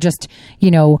 They're just,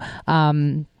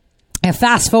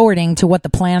 fast forwarding to what the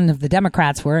plan of the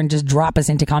Democrats were and just drop us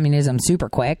into communism super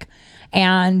quick.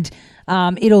 And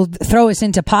it'll throw us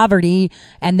into poverty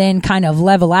and then kind of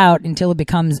level out until it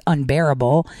becomes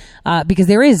unbearable. Because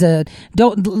there is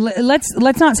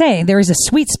let's not say there is a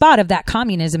sweet spot of that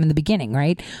communism in the beginning,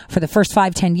 right? For the first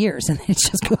 5-10 years, and it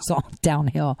just goes all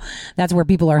downhill. That's where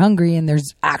people are hungry and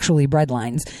there's actually bread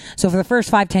lines. So for the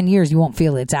first 5-10 years, you won't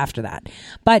feel it's after that.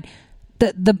 But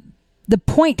the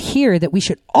point here that we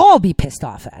should all be pissed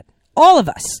off at, all of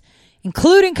us,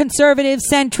 including conservatives,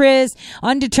 centrists,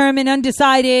 undetermined,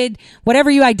 undecided, whatever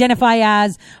you identify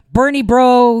as, Bernie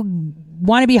bro,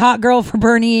 wannabe hot girl for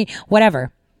Bernie,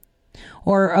 whatever,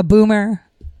 or a boomer.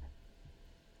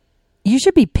 You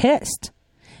should be pissed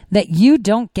that you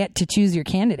don't get to choose your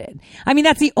candidate. I mean,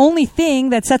 that's the only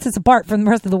thing that sets us apart from the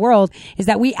rest of the world is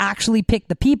that we actually pick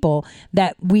the people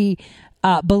that we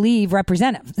believe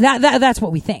representative. That's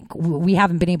what we think. We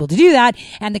haven't been able to do that.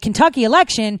 And the Kentucky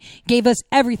election gave us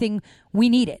everything we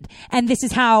needed. And this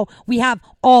is how we have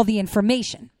all the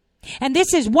information. And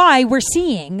this is why we're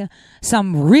seeing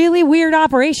some really weird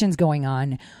operations going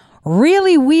on.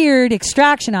 Really weird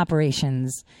extraction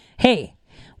operations. Hey,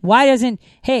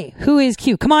 who is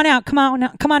Q? Come on out.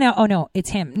 Oh no,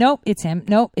 it's him. Nope, it's him.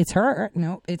 Nope, it's her.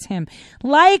 Nope, it's him.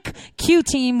 Like Q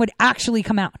team would actually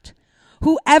come out.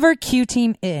 Whoever Q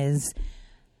team is,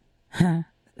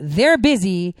 they're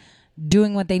busy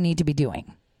doing what they need to be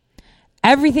doing.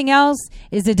 Everything else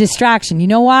is a distraction. You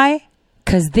know why?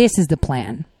 Because this is the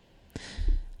plan.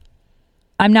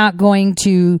 I'm not going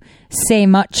to say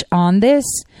much on this,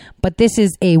 but this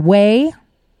is a way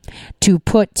to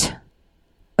put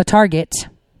a target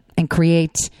and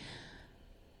create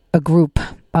a group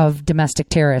of domestic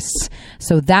terrorists.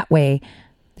 So that way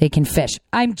they can fish.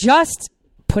 I'm just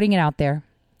putting it out there.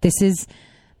 This is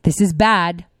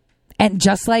bad. And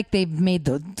just like they've made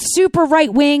the super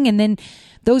right wing and then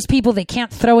those people they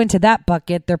can't throw into that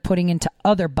bucket, they're putting into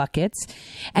other buckets.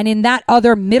 And in that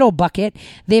other middle bucket,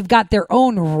 they've got their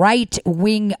own right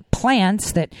wing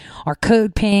plants that are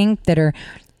code pink, that are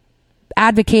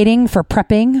advocating for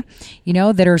prepping,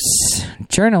 that are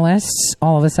journalists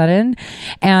all of a sudden.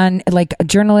 And like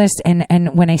journalists,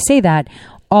 and when I say that,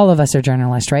 all of us are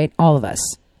journalists, right? All of us.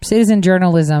 Citizen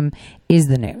journalism is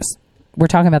the news. We're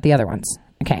talking about the other ones,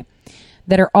 okay,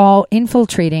 that are all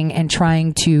infiltrating and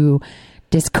trying to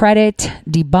discredit,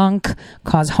 debunk,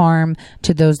 cause harm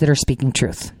to those that are speaking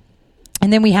truth.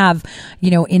 And then we have,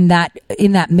 in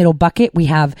that middle bucket, we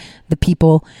have the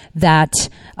people that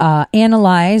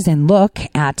analyze and look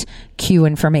at Q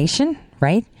information,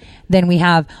 right? Then we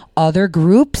have other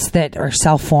groups that are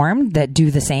self-formed that do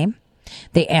the same.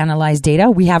 They analyze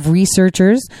data. We have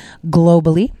researchers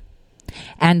globally.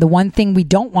 And the one thing we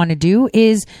don't want to do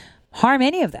is harm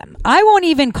any of them. I won't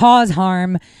even cause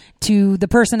harm to the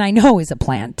person I know is a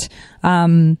plant.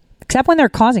 Except when they're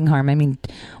causing harm. I mean,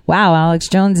 wow, Alex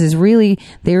Jones they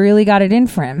really got it in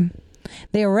for him.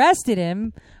 They arrested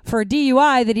him for a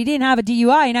DUI that he didn't have a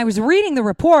DUI. And I was reading the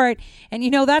report and,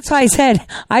 that's why I said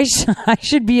I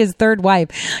should be his third wife,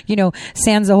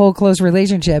 sans a whole close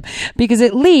relationship, because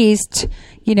at least,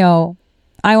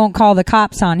 I won't call the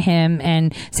cops on him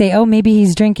and say, oh, maybe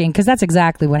he's drinking, because that's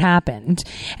exactly what happened.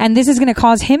 And this is going to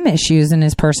cause him issues in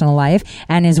his personal life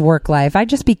and his work life. I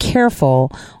just be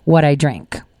careful what I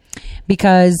drink,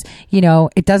 because,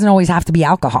 it doesn't always have to be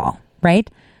alcohol, right?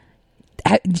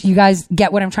 You guys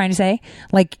get what I'm trying to say?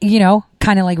 Like,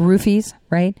 kind of like roofies,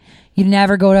 right? You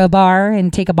never go to a bar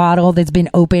and take a bottle that's been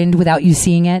opened without you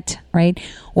seeing it, right?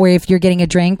 Or if you're getting a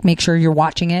drink, make sure you're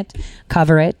watching it,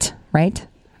 cover it, right?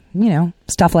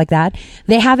 Stuff like that.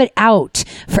 They have it out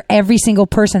for every single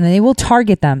person, and they will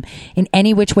target them in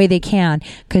any which way they can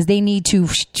because they need to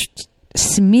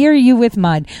smear you with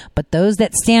mud. But those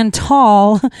that stand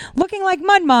tall, looking like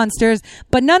mud monsters,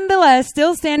 but nonetheless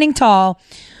still standing tall,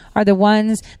 are the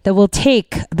ones that will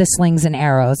take the slings and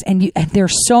arrows. And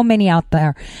there's so many out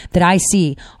there that I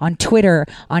see on Twitter,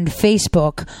 on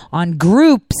Facebook, on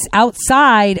groups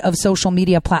outside of social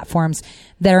media platforms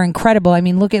that are incredible. I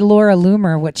mean, look at Laura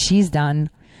Loomer, what she's done,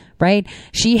 right?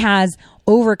 She has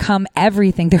overcome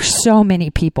everything. There's so many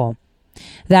people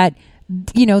that,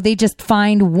 they just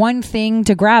find one thing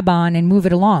to grab on and move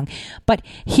it along. But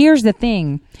here's the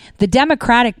thing. The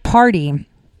Democratic Party,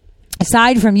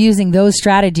 aside from using those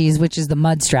strategies, which is the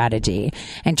mud strategy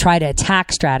and try to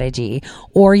attack strategy,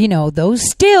 or, those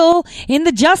still in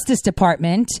the Justice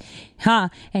Department,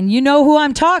 and you know who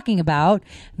I'm talking about,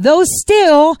 those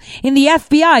still in the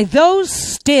FBI, those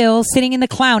still sitting in the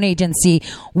clown agency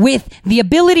with the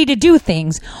ability to do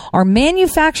things, are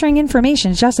manufacturing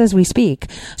information just as we speak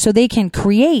so they can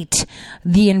create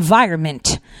the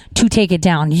environment to take it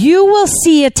down. You will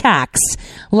see attacks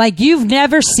like you've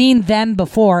never seen them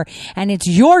before, and it's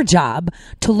your job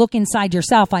to look inside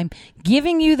yourself. I'm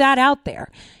giving you that out there.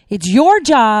 It's your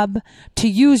job to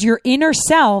use your inner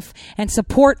self and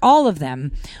support all of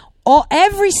them.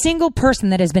 Every single person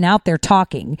that has been out there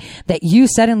talking that you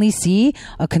suddenly see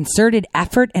a concerted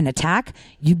effort and attack,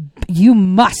 you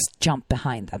must jump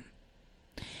behind them.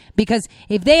 Because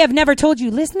if they have never told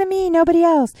you, listen to me, nobody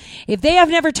else. If they have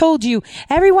never told you,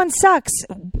 everyone sucks,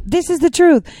 this is the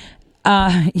truth.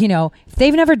 If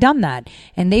they've never done that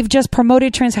and they've just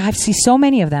promoted trans, I see so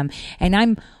many of them, and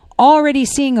I'm already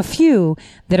seeing a few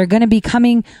that are going to be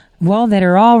coming, that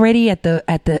are already at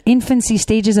the infancy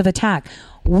stages of attack.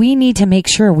 We need to make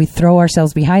sure we throw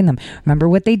ourselves behind them. Remember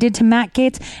what they did to Matt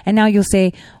Gaetz? And now you'll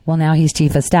say, well, now he's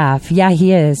chief of staff. Yeah,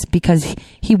 he is, because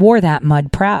he wore that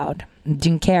mud proud.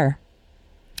 Didn't care.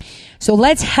 So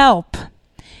let's help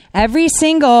every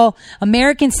single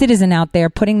American citizen out there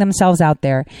putting themselves out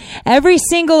there. Every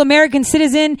single American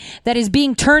citizen that is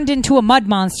being turned into a mud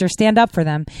monster, stand up for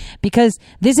them, because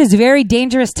this is very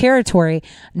dangerous territory,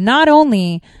 not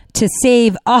only to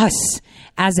save us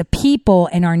as a people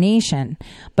in our nation,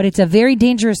 but it's a very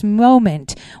dangerous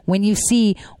moment when you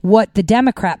see what the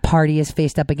Democrat Party is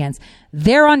faced up against.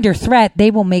 They're under threat. They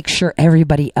will make sure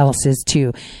everybody else is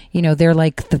too. They're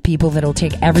like the people that'll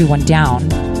take everyone down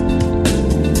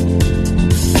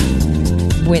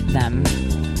with them.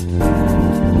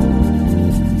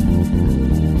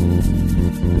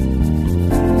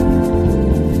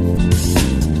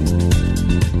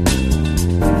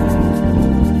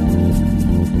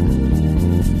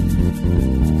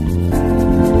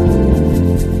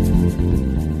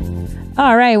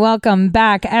 All right, welcome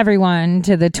back, everyone,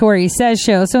 to the Tori Says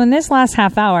Show. So in this last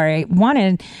half hour, I want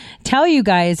to tell you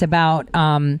guys about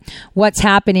what's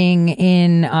happening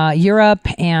in Europe,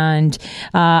 and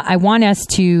I want us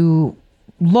to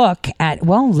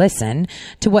listen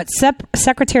to what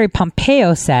Secretary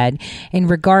Pompeo said in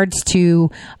regards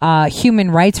to human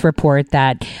rights report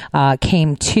that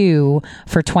came to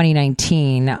for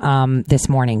 2019 this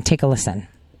morning. Take a listen.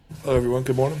 Hello, everyone.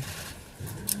 Good morning.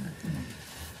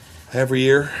 Every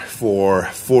year for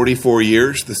 44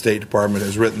 years, the State Department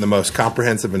has written the most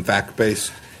comprehensive and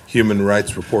fact-based human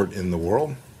rights report in the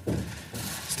world.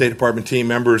 State Department team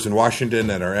members in Washington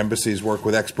and our embassies work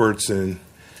with experts in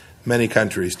many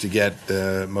countries to get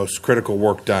the most critical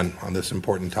work done on this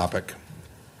important topic.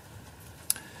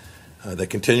 They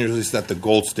continuously set the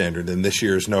gold standard, and this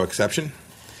year is no exception.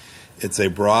 It's a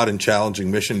broad and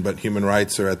challenging mission, but human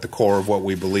rights are at the core of what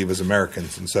we believe as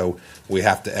Americans, and so we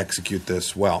have to execute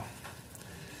this well.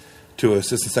 To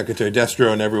Assistant Secretary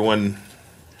Destro and everyone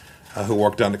who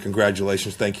worked on it,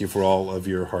 congratulations. Thank you for all of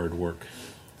your hard work.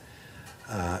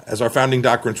 As our founding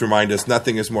doctrines remind us,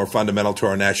 nothing is more fundamental to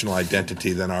our national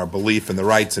identity than our belief in the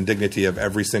rights and dignity of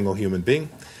every single human being.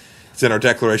 It's in our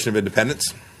Declaration of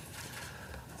Independence.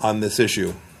 On this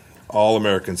issue, all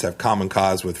Americans have common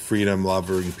cause with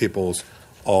freedom-loving peoples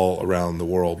all around the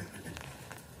world.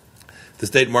 The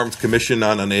State Department's Commission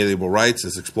on Unalienable Rights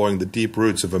is exploring the deep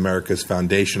roots of America's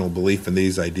foundational belief in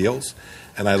these ideals,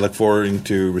 and I look forward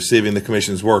to receiving the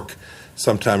Commission's work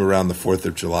sometime around the 4th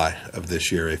of July of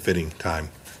this year, a fitting time.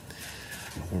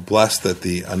 We're blessed that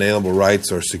the unalienable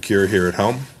rights are secure here at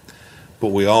home, but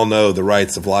we all know the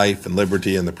rights of life and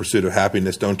liberty and the pursuit of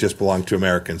happiness don't just belong to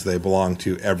Americans, they belong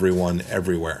to everyone,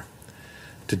 everywhere.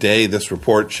 Today, this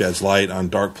report sheds light on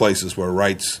dark places where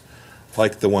rights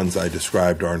like the ones I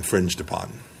described are infringed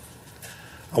upon.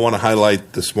 I want to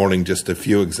highlight this morning just a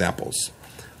few examples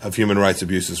of human rights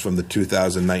abuses from the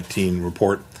 2019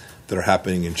 report that are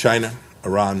happening in China,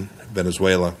 Iran,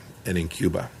 Venezuela, and in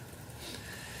Cuba.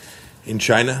 In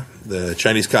China, the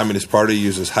Chinese Communist Party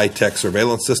uses high-tech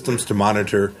surveillance systems to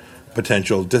monitor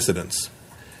potential dissidents.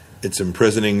 It's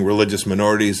imprisoning religious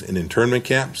minorities in internment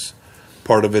camps,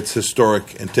 part of its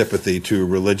historic antipathy to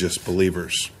religious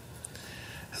believers.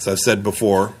 As I've said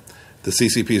before, the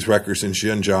CCP's records in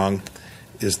Xinjiang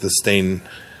is the stain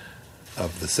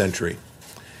of the century.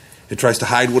 It tries to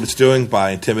hide what it's doing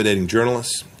by intimidating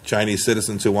journalists. Chinese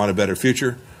citizens who want a better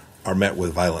future are met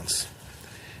with violence.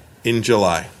 In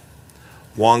July,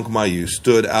 Wang Mayu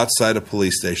stood outside a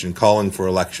police station calling for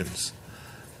elections.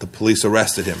 The police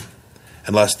arrested him,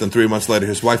 and less than 3 months later,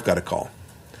 his wife got a call.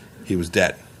 He was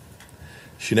dead.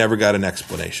 She never got an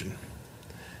explanation.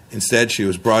 Instead, she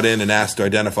was brought in and asked to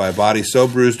identify a body so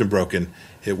bruised and broken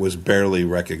it was barely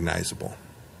recognizable.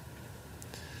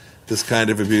 This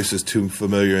kind of abuse is too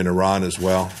familiar in Iran as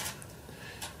well.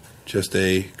 Just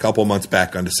a couple months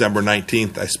back, on December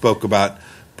 19th, I spoke about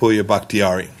Pouya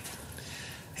Bakhtiari.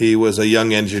 He was a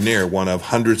young engineer, one of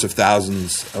hundreds of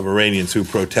thousands of Iranians who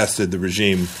protested the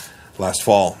regime last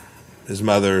fall. His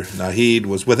mother, Nahid,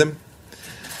 was with him.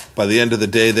 By the end of the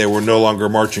day, they were no longer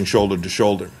marching shoulder to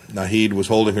shoulder. Nahid was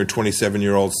holding her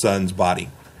 27-year-old son's body.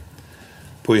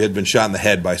 Pouya had been shot in the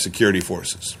head by security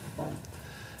forces.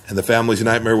 And the family's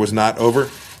nightmare was not over.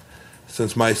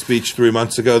 Since my speech 3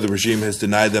 months ago, the regime has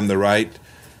denied them the right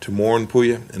to mourn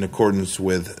Pouya in accordance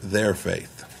with their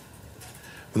faith.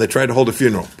 When they tried to hold a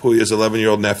funeral, Pouya's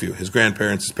 11-year-old nephew, his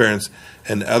grandparents, his parents,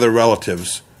 and other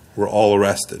relatives were all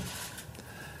arrested.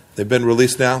 They've been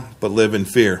released now, but live in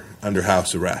fear under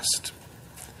house arrest.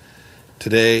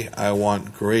 Today, I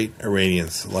want great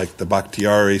Iranians like the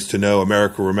Bakhtiaris to know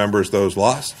America remembers those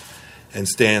lost and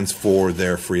stands for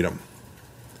their freedom.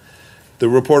 The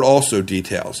report also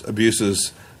details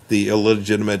abuses the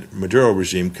illegitimate Maduro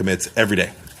regime commits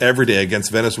every day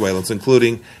against Venezuelans,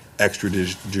 including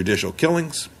extrajudicial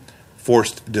killings,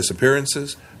 forced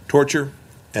disappearances, torture,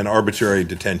 and arbitrary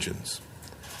detentions.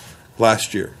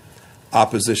 Last year,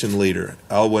 opposition leader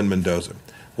Elwin Mendoza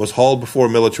was hauled before a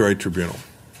military tribunal.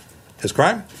 His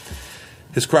crime?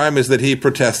 His crime is that he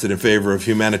protested in favor of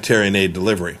humanitarian aid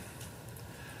delivery.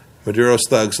 Maduro's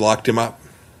thugs locked him up.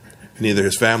 Neither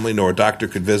his family nor a doctor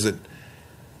could visit,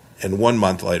 and 1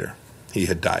 month later, he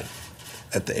had died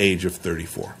at the age of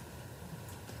 34.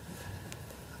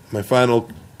 My final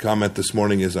comment this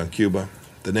morning is on Cuba.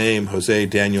 The name Jose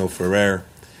Daniel Ferrer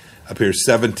appears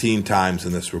 17 times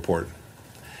in this report.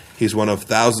 He's one of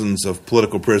thousands of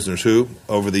political prisoners who,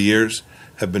 over the years,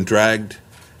 have been dragged,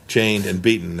 chained, and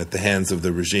beaten at the hands of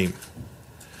the regime.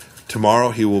 Tomorrow,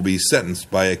 he will be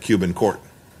sentenced by a Cuban court.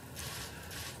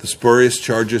 The spurious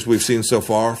charges we've seen so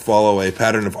far follow a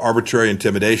pattern of arbitrary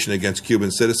intimidation against Cuban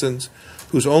citizens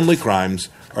whose only crimes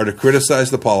are to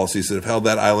criticize the policies that have held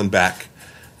that island back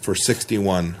for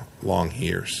 61 long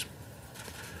years.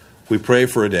 We pray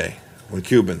for a day when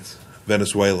Cubans,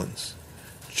 Venezuelans,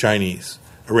 Chinese,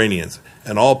 Iranians,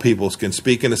 and all peoples can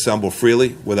speak and assemble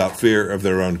freely without fear of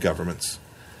their own governments.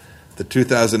 The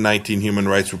 2019 Human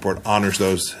Rights Report honors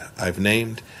those I've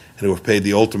named and who have paid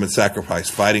the ultimate sacrifice,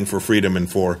 fighting for freedom and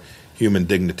for human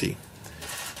dignity.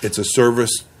 It's a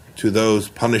service to those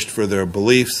punished for their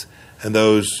beliefs and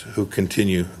those who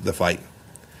continue the fight.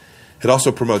 It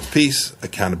also promotes peace,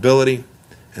 accountability,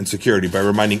 and security by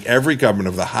reminding every government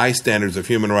of the high standards of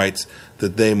human rights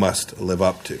that they must live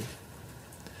up to.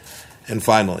 And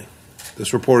finally,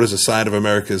 this report is a sign of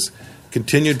America's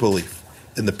continued belief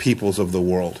in the peoples of the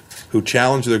world who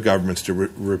challenge their governments to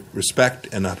respect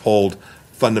and uphold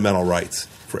fundamental rights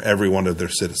for every one of their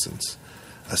citizens.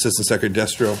 Assistant Secretary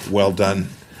Destro, well done.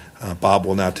 Bob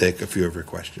will now take a few of your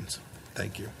questions.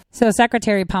 Thank you. So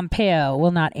Secretary Pompeo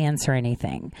will not answer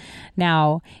anything.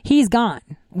 Now, he's gone.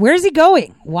 Where's he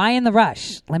going? Why in the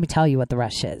rush? Let me tell you what the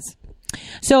rush is.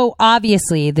 So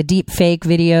obviously the deep fake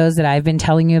videos that I've been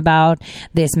telling you about,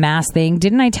 this mass thing,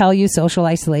 didn't I tell you social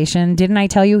isolation? Didn't I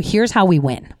tell you here's how we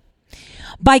win?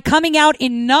 By coming out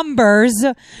in numbers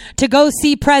to go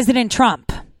see President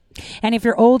Trump. And if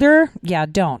you're older,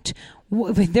 don't.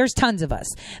 There's tons of us.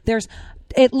 There's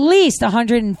at least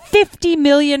 150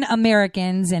 million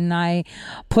Americans, and I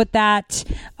put that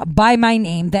by my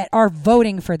name, that are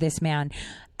voting for this man.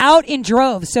 out in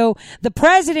droves. So the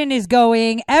president is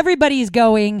going, everybody's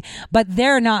going, but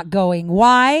they're not going.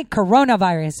 Why?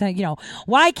 Coronavirus.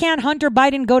 Why can't Hunter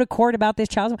Biden go to court about this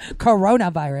child?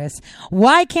 Coronavirus.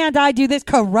 Why can't I do this?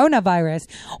 Coronavirus.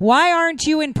 Why aren't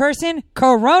you in person?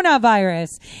 Coronavirus.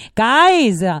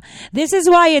 Guys, this is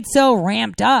why it's so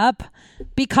ramped up.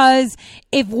 Because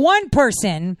if one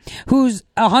person who's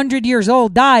 100 years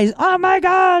old dies, oh my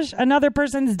gosh, another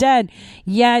person's dead.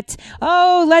 Yet,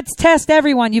 let's test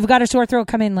everyone. You've got a sore throat.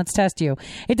 Come in. Let's test you.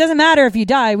 It doesn't matter if you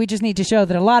die. We just need to show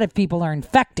that a lot of people are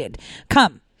infected.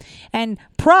 Come. And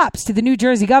props to the New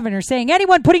Jersey governor saying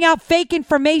anyone putting out fake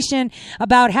information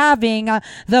about having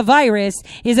the virus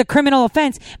is a criminal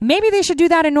offense. Maybe they should do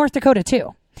that in North Dakota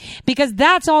too. Because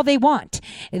that's all they want.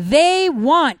 They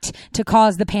want to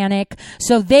cause the panic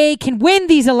so they can win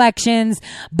these elections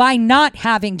by not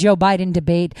having Joe Biden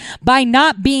debate, by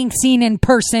not being seen in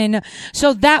person,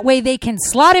 so that way they can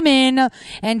slot him in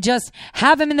and just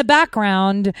have him in the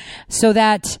background so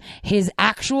that his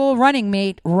actual running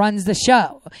mate runs the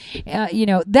show.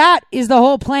 That is the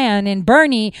whole plan. And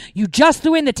Bernie, you just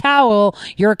threw in the towel.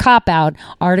 You're a cop-out.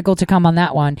 Article to come on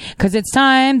that one. Because it's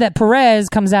time that Perez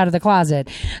comes out of the closet.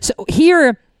 So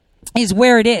here is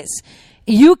where it is.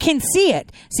 You can see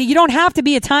it. See, you don't have to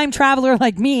be a time traveler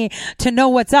like me to know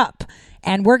what's up.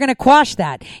 And we're going to quash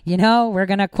that. We're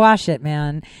going to quash it,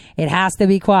 man. It has to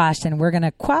be quashed. And we're going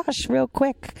to quash real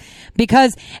quick.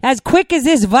 Because as quick as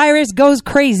this virus goes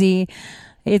crazy,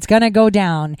 it's going to go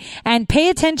down. And pay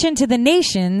attention to the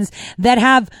nations that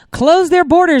have closed their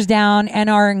borders down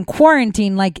and are in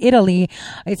quarantine like Italy.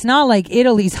 It's not like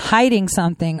Italy's hiding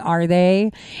something, are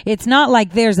they? It's not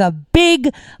like there's a big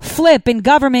flip in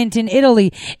government in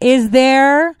Italy.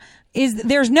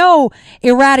 There's no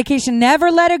eradication.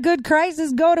 Never let a good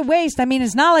crisis go to waste. I mean,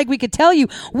 it's not like we could tell you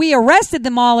we arrested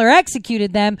them all or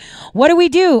executed them. What do we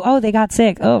do? Oh, they got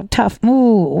sick. Oh, tough.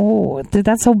 Ooh,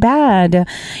 that's so bad.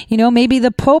 Maybe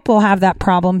the Pope will have that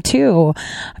problem too,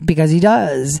 because he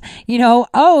does.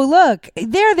 Oh, look,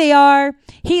 there they are.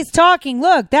 He's talking.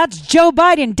 Look, that's Joe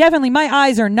Biden. Definitely my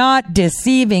eyes are not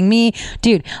deceiving me.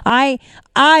 Dude, I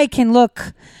can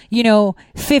look,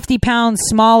 50 pounds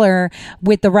smaller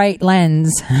with the right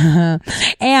lens.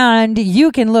 And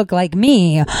you can look like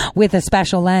me with a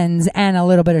special lens and a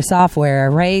little bit of software,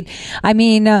 right? I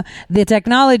mean, the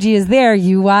technology is there.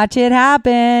 You watch it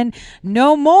happen.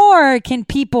 No more can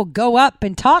people go up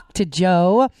and talk to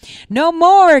Joe. No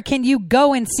more can you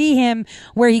go and see him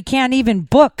where he can't even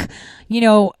book,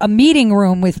 a meeting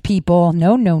room with people.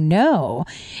 No.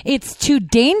 It's too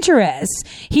dangerous.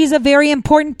 He's a very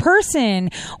important person.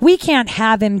 We can't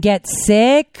have him get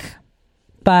sick.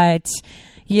 But,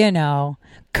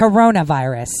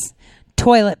 coronavirus,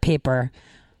 toilet paper.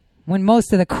 When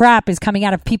most of the crap is coming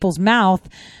out of people's mouth,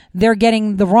 they're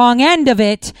getting the wrong end of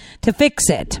it to fix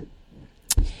it.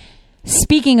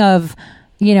 Speaking of,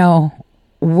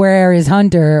 where is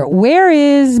Hunter? Where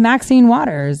is Maxine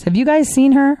Waters? Have you guys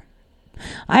seen her?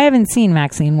 I haven't seen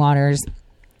Maxine Waters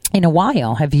in a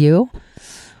while. Have you?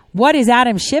 What is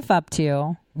Adam Schiff up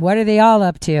to? What are they all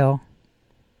up to?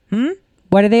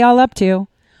 What are they all up to?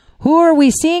 Who are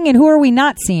we seeing and who are we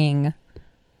not seeing?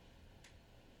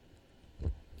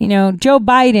 Joe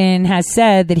Biden has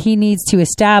said that he needs to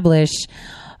establish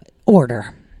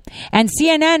order. And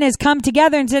CNN has come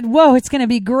together and said, whoa, it's going to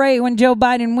be great when Joe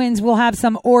Biden wins. We'll have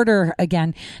some order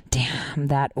again. Damn,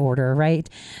 that order, right?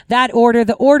 That order,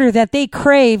 the order that they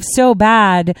crave so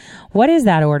bad. What is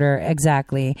that order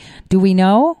exactly? Do we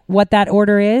know what that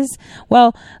order is?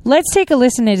 Well, let's take a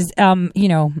listen.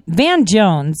 Van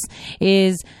Jones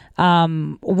is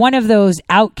one of those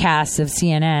outcasts of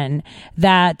CNN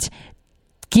that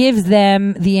gives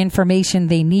them the information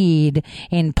they need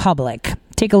in public.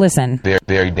 Take a listen. Very,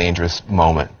 very dangerous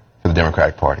moment for the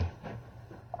Democratic Party.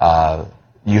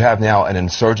 You have now an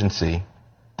insurgency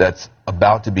that's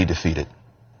about to be defeated.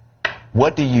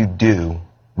 What do you do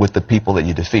with the people that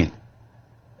you defeat?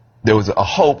 There was a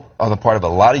hope on the part of a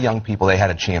lot of young people they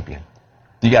had a champion.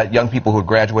 You got young people who are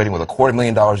graduating with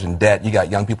 $250,000 in debt. You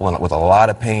got young people with a lot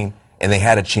of pain, and they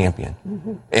had a champion.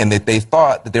 Mm-hmm. And that they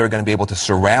thought that they were going to be able to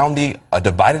surround a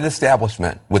divided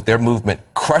establishment with their movement,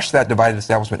 crush that divided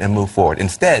establishment, and move forward.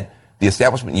 Instead, the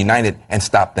establishment united and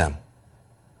stopped them.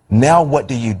 Now what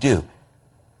do you do?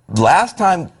 Last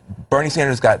time Bernie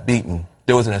Sanders got beaten,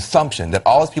 there was an assumption that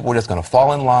all these people were just going to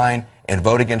fall in line and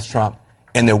vote against Trump,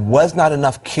 and there was not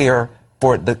enough care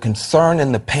for the concern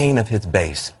and the pain of his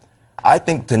base. I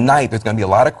think tonight there's going to be a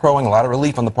lot of crowing, a lot of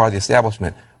relief on the part of the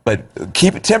establishment, but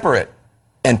keep it temperate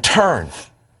and turn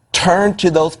to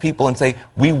those people and say,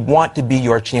 we want to be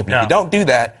your champion. Yeah. If you don't do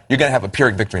that, you're going to have a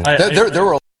Pyrrhic victory.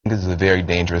 This is a very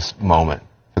dangerous moment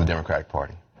for for the Democratic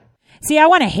Party. See, I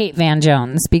want to hate Van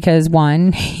Jones because,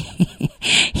 one,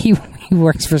 he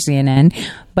works for CNN,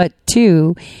 but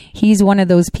two, he's one of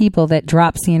those people that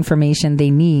drops the information they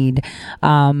need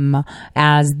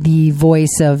as the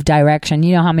voice of direction.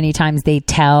 You know how many times they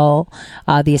tell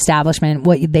the establishment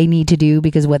what they need to do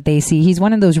because what they see. He's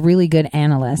one of those really good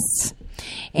analysts.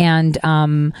 And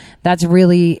that's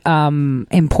really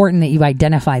important that you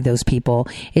identify those people.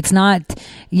 It's not,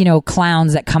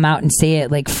 clowns that come out and say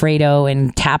it like Fredo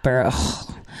and Tapper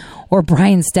or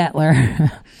Brian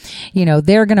Stetler.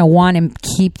 They're going to want to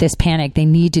keep this panic. They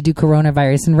need to do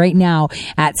coronavirus. And right now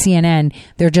at CNN,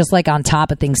 they're just like on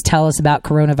top of things. Tell us about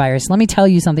coronavirus. Let me tell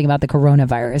you something about the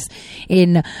coronavirus.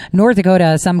 In North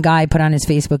Dakota, some guy put on his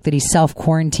Facebook that he's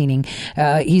self-quarantining.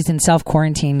 He's in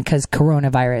self-quarantine because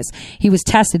coronavirus. He was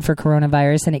tested for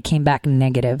coronavirus and it came back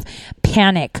negative.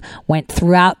 Panic went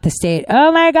throughout the state.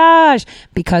 Oh my gosh!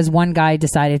 Because one guy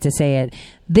decided to say it.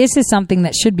 This is something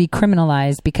that should be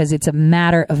criminalized because it's a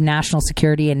matter of national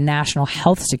security and national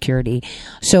health security.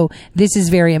 So this is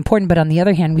very important. But on the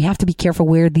other hand, we have to be careful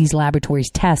where these laboratories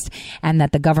test and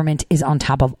that the government is on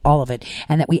top of all of it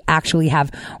and that we actually have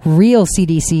real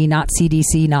CDC, not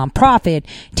CDC nonprofit,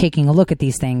 taking a look at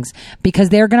these things because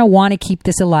they're going to want to keep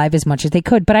this alive as much as they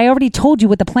could. But I already told you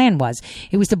what the plan was.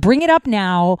 It was to bring it up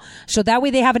now so that way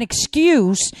they have an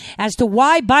excuse as to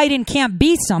why Biden can't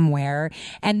be somewhere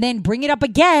and then bring it up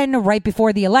again right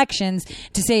before the elections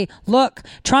to say, look,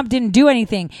 Trump didn't do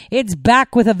anything. It's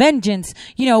back with a vengeance.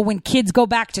 When kids go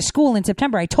back to school in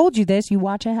September, I told you this, you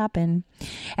watch it happen.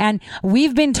 And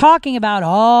we've been talking about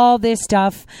all this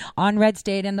stuff on Red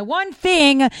State. And the one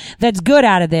thing that's good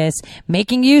out of this,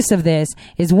 making use of this,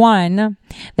 is one,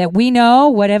 that we know,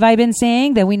 what have I been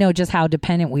saying? That we know just how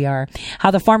dependent we are, how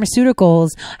the pharmaceuticals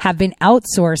have been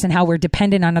outsourced and how we're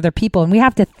dependent on other people. And we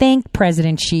have to thank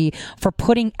President Xi for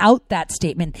putting out that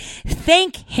statement.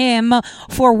 Thank him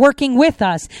for working with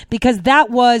us because that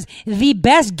was the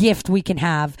best gift we can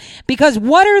have. Because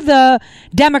what are the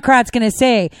Democrats going to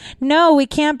say? No, we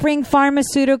can't bring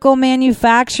pharmaceutical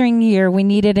manufacturing here. We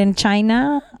need it in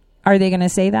China. Are they going to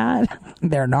say that?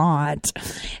 They're not.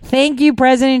 Thank you,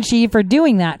 President Xi, for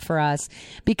doing that for us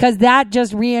because that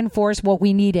just reinforced what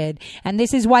we needed. And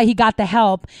this is why he got the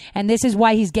help. And this is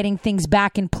why he's getting things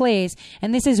back in place.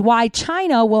 And this is why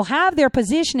China will have their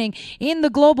positioning in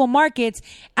the global markets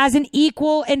as an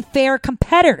equal and fair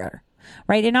competitor.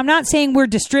 Right. And I'm not saying we're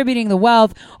distributing the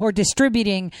wealth or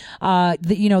distributing,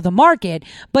 the market.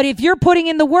 But if you're putting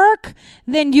in the work,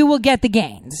 then you will get the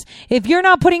gains. If you're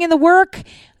not putting in the work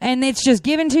and it's just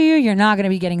given to you, you're not going to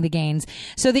be getting the gains.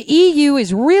 So the EU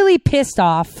is really pissed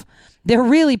off. They're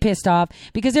really pissed off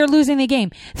because they're losing the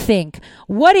game. Think,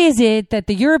 what is it that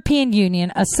the European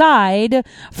Union, aside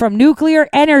from nuclear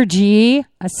energy,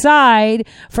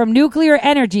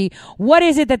 what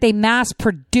is it that they mass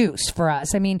produce for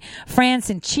us? I mean,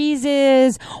 France and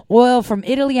cheeses, oil from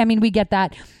Italy. I mean, we get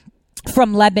that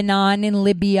from Lebanon and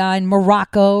Libya and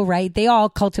Morocco, right? They all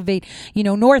cultivate,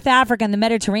 North Africa and the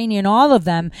Mediterranean, all of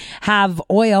them have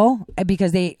oil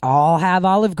because they all have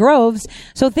olive groves.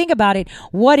 So think about it.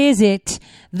 What is it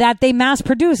that they mass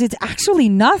produce? It's actually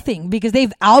nothing because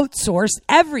they've outsourced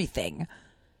everything.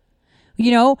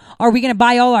 Are we going to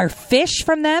buy all our fish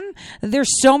from them?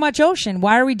 There's so much ocean.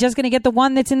 Why are we just going to get the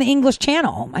one that's in the English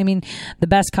Channel? I mean, the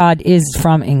best cod is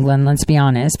from England, let's be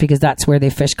honest, because that's where they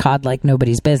fish cod like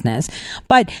nobody's business.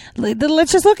 But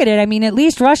let's just look at it. I mean, at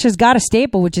least Russia's got a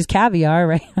staple, which is caviar,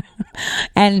 right?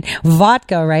 And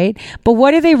vodka, right? But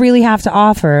what do they really have to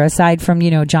offer aside from,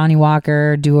 Johnny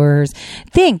Walker, Dewar's?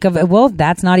 Think of,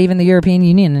 that's not even the European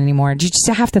Union anymore. You just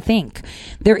have to think.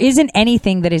 There isn't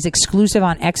anything that is exclusive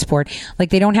on export. Like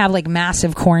they don't have like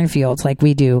massive cornfields like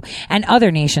we do and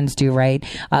other nations do, right?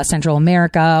 Central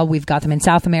America, we've got them in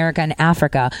South America and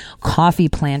Africa, coffee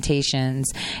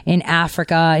plantations in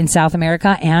Africa, in South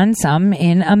America, and some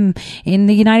in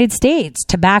the United States,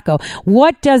 tobacco.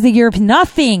 What does the Europe?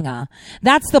 Nothing.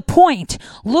 That's the point.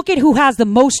 Look at who has the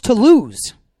most to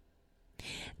lose.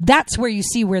 That's where you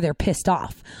see where they're pissed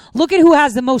off. Look at who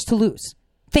has the most to lose.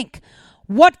 Think,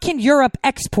 what can Europe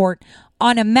export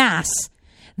on a mass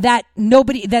that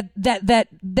nobody,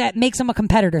 that makes them a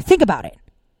competitor? Think about it.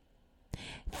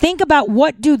 Think about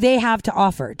what do they have to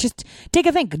offer. Just take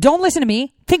a think. Don't listen to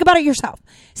me. Think about it yourself.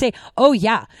 Say, oh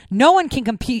yeah, no one can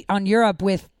compete on Europe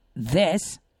with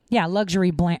this. Yeah,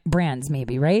 luxury brands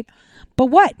maybe, right? But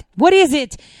what? What is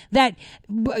it that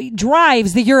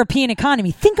drives the European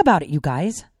economy? Think about it, you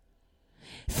guys.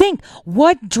 Think,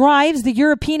 what drives the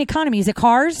European economy? Is it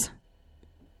cars?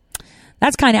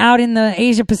 That's kind of out in the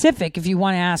Asia Pacific, if you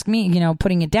want to ask me,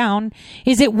 putting it down.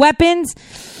 Is it weapons?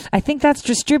 I think that's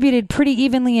distributed pretty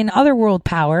evenly in other world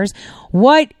powers.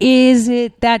 What is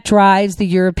it that drives the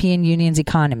European Union's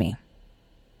economy?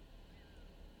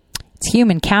 It's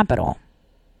human capital.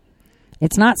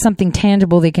 It's not something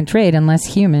tangible they can trade unless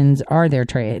humans are their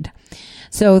trade.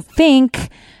 So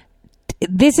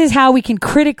this is how we can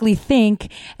critically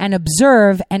think and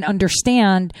observe and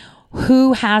understand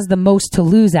who has the most to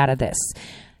lose out of this.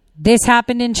 This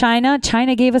happened in China.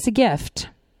 China gave us a gift.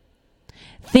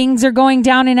 Things are going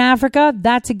down in Africa.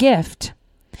 That's a gift.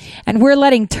 And we're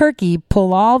letting Turkey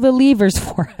pull all the levers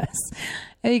for us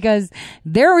because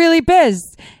they're really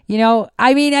pissed.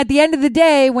 At the end of the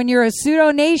day, when you're a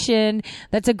pseudo nation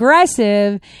that's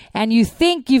aggressive and you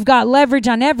think you've got leverage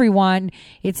on everyone,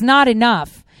 it's not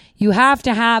enough. You have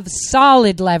to have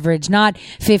solid leverage, not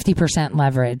 50%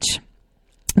 leverage.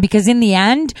 Because in the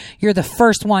end, you're the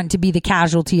first one to be the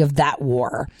casualty of that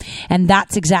war. And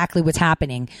that's exactly what's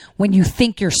happening when you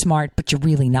think you're smart, but you're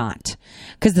really not.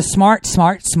 Because the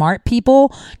smart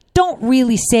people don't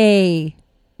really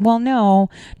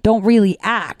don't really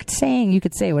act. Saying you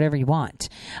could say whatever you want.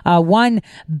 One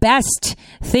best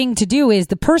thing to do is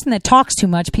the person that talks too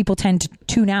much, people tend to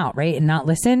tune out, right? And not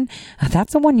listen.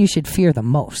 That's the one you should fear the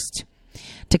most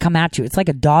to come at you. It's like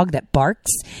a dog that barks,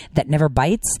 that never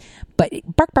bites, but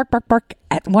bark, bark, bark, bark.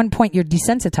 At one point, you're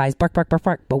desensitized, bark, bark, bark,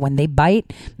 bark. But when they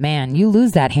bite, man, you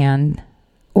lose that hand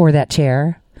or that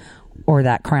chair or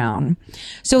that crown.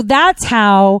 So that's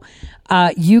how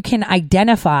you can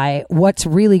identify what's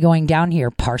really going down here.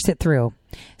 Parse it through.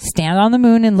 Stand on the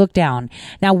moon and look down.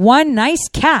 Now, one nice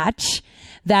catch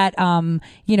that,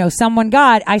 someone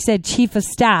got, I said chief of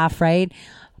staff, right?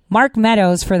 Mark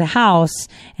Meadows for the House,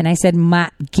 and I said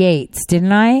Matt Gaetz,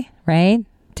 didn't I? Right?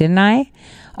 Didn't I?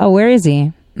 Oh, where is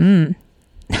he?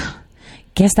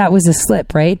 Guess that was a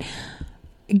slip, right?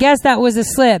 Guess that was a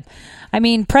slip. I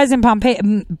mean, President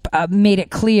Pompeo made it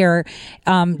clear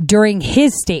during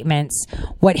his statements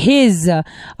what his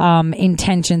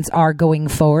intentions are going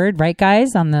forward, right,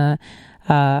 guys? On the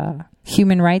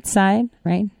human rights side,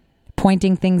 right?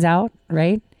 Pointing things out,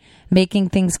 right? Making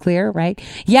things clear, right?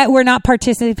 Yet we're not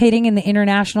participating in the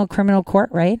International Criminal Court,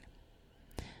 right?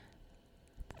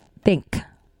 Think.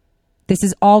 This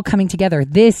is all coming together.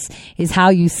 This is how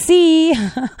you see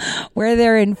where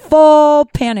they're in full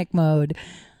panic mode.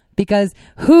 Because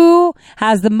who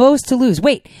has the most to lose?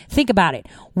 Wait, think about it.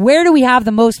 Where do we have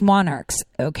the most monarchs?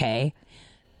 Okay,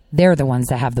 they're the ones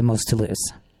that have the most to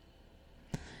lose.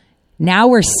 Now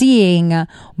we're seeing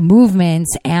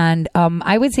movements and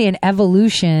I would say an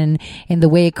evolution in the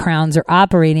way crowns are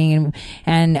operating.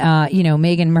 And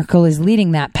Meghan Markle is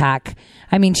leading that pack.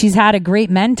 I mean, she's had a great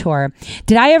mentor.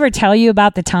 Did I ever tell you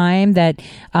about the time that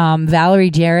Valerie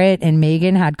Jarrett and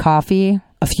Meghan had coffee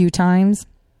a few times?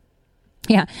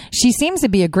 Yeah, she seems to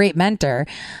be a great mentor.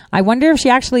 I wonder if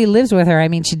she actually lives with her. I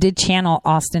mean, she did channel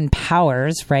Austin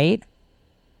Powers, right?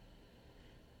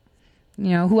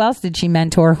 Who else did she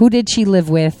mentor? Who did she live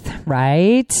with,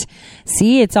 right?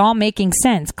 See, it's all making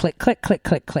sense. Click, click, click,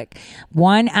 click, click.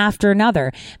 One after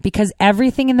another. Because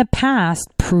everything in the past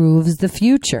proves the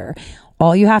future.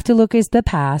 All you have to look is the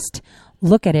past.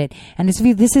 Look at it. And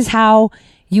this is how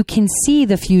you can see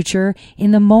the future in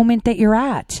the moment that you're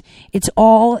at. It's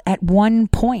all at one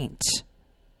point.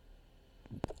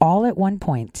 All at one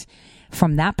point.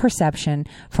 From that perception,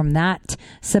 from that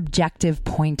subjective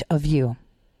point of view.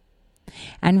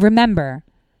 And remember,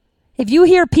 if you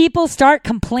hear people start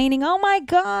complaining, oh my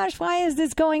gosh, why is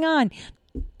this going on?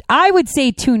 I would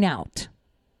say tune out.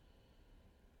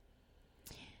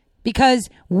 Because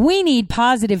we need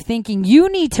positive thinking.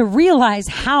 You need to realize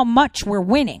how much we're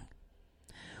winning.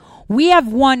 We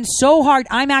have won so hard.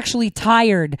 I'm actually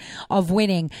tired of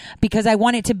winning because I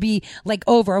want it to be like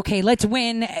over. Okay, let's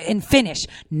win and finish.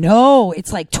 No,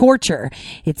 it's like torture.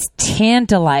 It's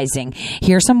tantalizing.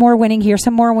 Here's some more winning. Here's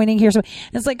some more winning.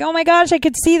 It's like, oh my gosh, I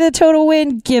could see the total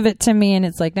win. Give it to me. And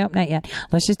it's like, nope, not yet.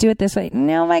 Let's just do it this way.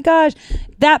 Oh my gosh,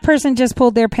 that person just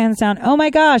pulled their pants down. Oh my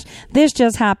gosh, this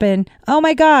just happened. Oh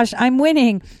my gosh, I'm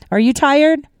winning. Are you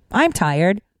tired? I'm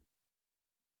tired.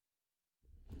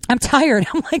 I'm tired.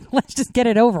 I'm like, let's just get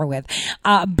it over with.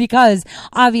 Because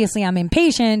obviously I'm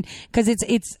impatient because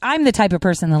I'm the type of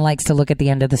person that likes to look at the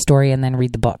end of the story and then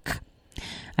read the book.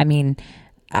 I mean,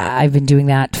 I've been doing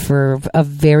that for a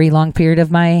very long period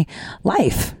of my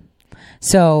life.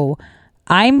 So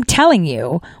I'm telling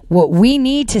you what we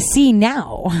need to see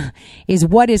now is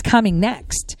what is coming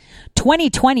next.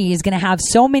 2020 is going to have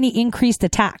so many increased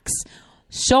attacks.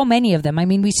 So many of them. I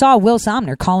mean, we saw Will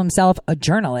Somner call himself a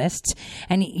journalist,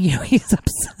 and he's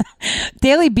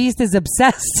Daily Beast is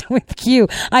obsessed with Q.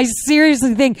 I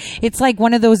seriously think it's like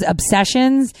one of those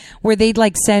obsessions where they'd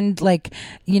like send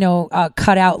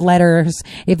cut out letters.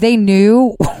 If they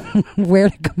knew where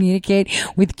to communicate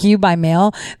with Q by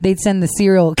mail, they'd send the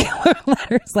serial killer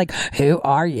letters like, "Who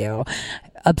are you?"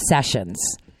 Obsessions.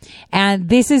 And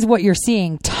this is what you're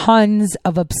seeing. Tons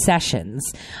of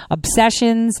obsessions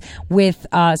with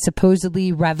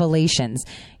supposedly revelations.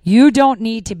 You don't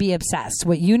need to be obsessed.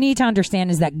 What you need to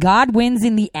understand is that God wins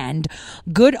in the end.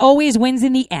 Good always wins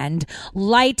in the end.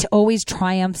 Light always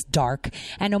triumphs dark.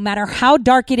 And no matter how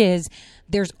dark it is,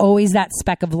 there's always that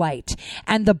speck of light.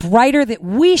 And the brighter that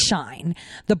we shine,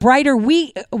 the brighter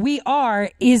we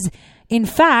are, is in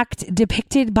fact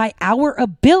depicted by our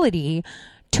ability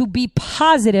to be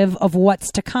positive of what's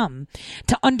to come,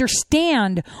 to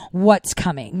understand what's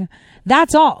coming.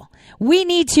 That's all. We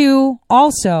need to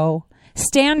also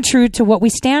stand true to what we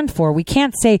stand for. We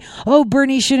can't say, oh,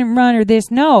 Bernie shouldn't run or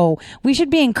this. No, we should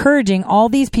be encouraging all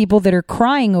these people that are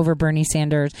crying over Bernie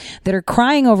Sanders, that are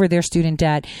crying over their student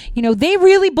debt. They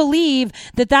really believe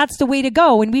that that's the way to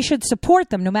go, and we should support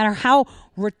them no matter how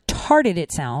retarded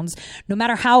it sounds, no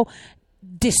matter how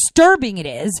disturbing it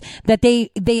is that they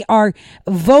are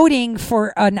voting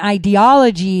for an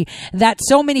ideology that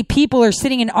so many people are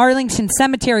sitting in Arlington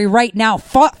Cemetery right now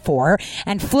fought for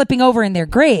and flipping over in their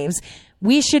graves.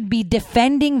 We should be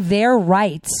defending their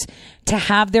rights to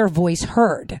have their voice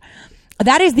heard.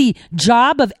 That is the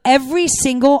job of every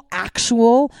single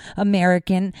actual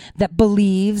American that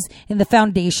believes in the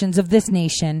foundations of this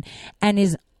nation and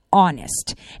is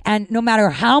honest. And no matter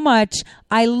how much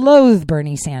I loathe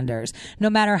Bernie Sanders, no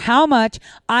matter how much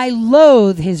I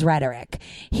loathe his rhetoric,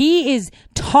 he is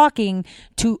talking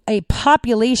to a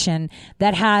population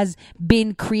that has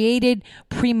been created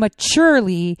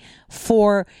prematurely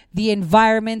for the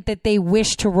environment that they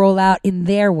wish to roll out in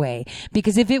their way.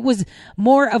 Because if it was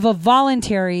more of a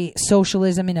voluntary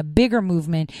socialism in a bigger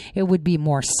movement, it would be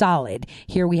more solid.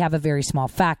 Here we have a very small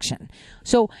faction.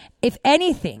 So if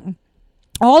anything,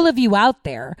 all of you out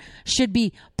there should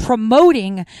be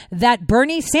promoting that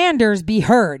Bernie Sanders be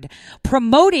heard,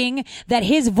 promoting that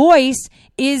his voice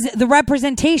is the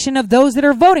representation of those that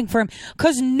are voting for him,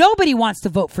 because nobody wants to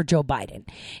vote for Joe Biden.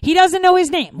 He doesn't know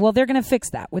his name. Well, they're going to fix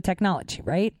that with technology,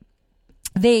 right?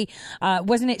 They,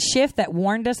 wasn't it Schiff that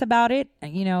warned us about it?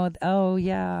 Oh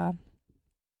yeah.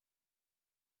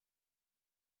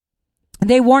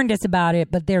 They warned us about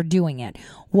it, but they're doing it.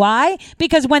 Why?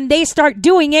 Because when they start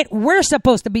doing it, we're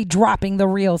supposed to be dropping the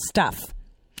real stuff.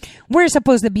 We're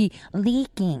supposed to be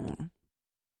leaking.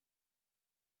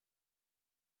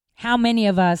 How many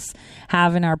of us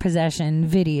have in our possession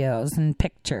videos and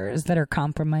pictures that are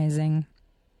compromising?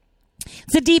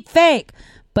 It's a deep fake.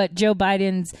 But Joe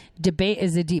Biden's debate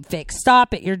is a deep fake.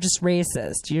 Stop it. You're just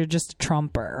racist. You're just a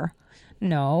Trumper.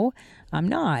 No, I'm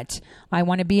not. I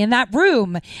want to be in that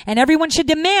room, and everyone should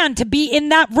demand to be in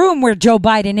that room where Joe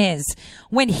Biden is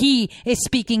when he is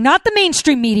speaking, not the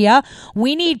mainstream media.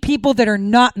 We need people that are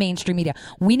not mainstream media.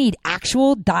 We need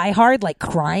actual diehard, like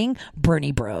crying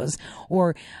Bernie bros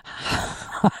or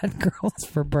hot girls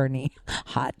for Bernie.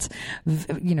 Hot,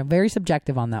 very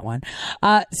subjective on that one.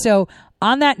 So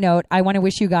on that note, I want to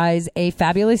wish you guys a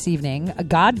fabulous evening.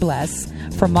 God bless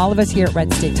from all of us here at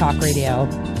Red State Talk Radio.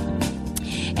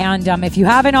 And if you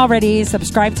haven't already,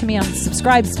 subscribe to me on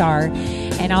Subscribestar,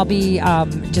 and I'll be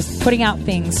just putting out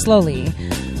things slowly.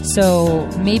 So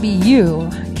maybe you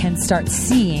can start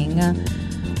seeing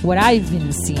what I've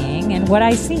been seeing and what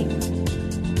I see.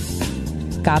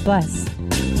 God bless.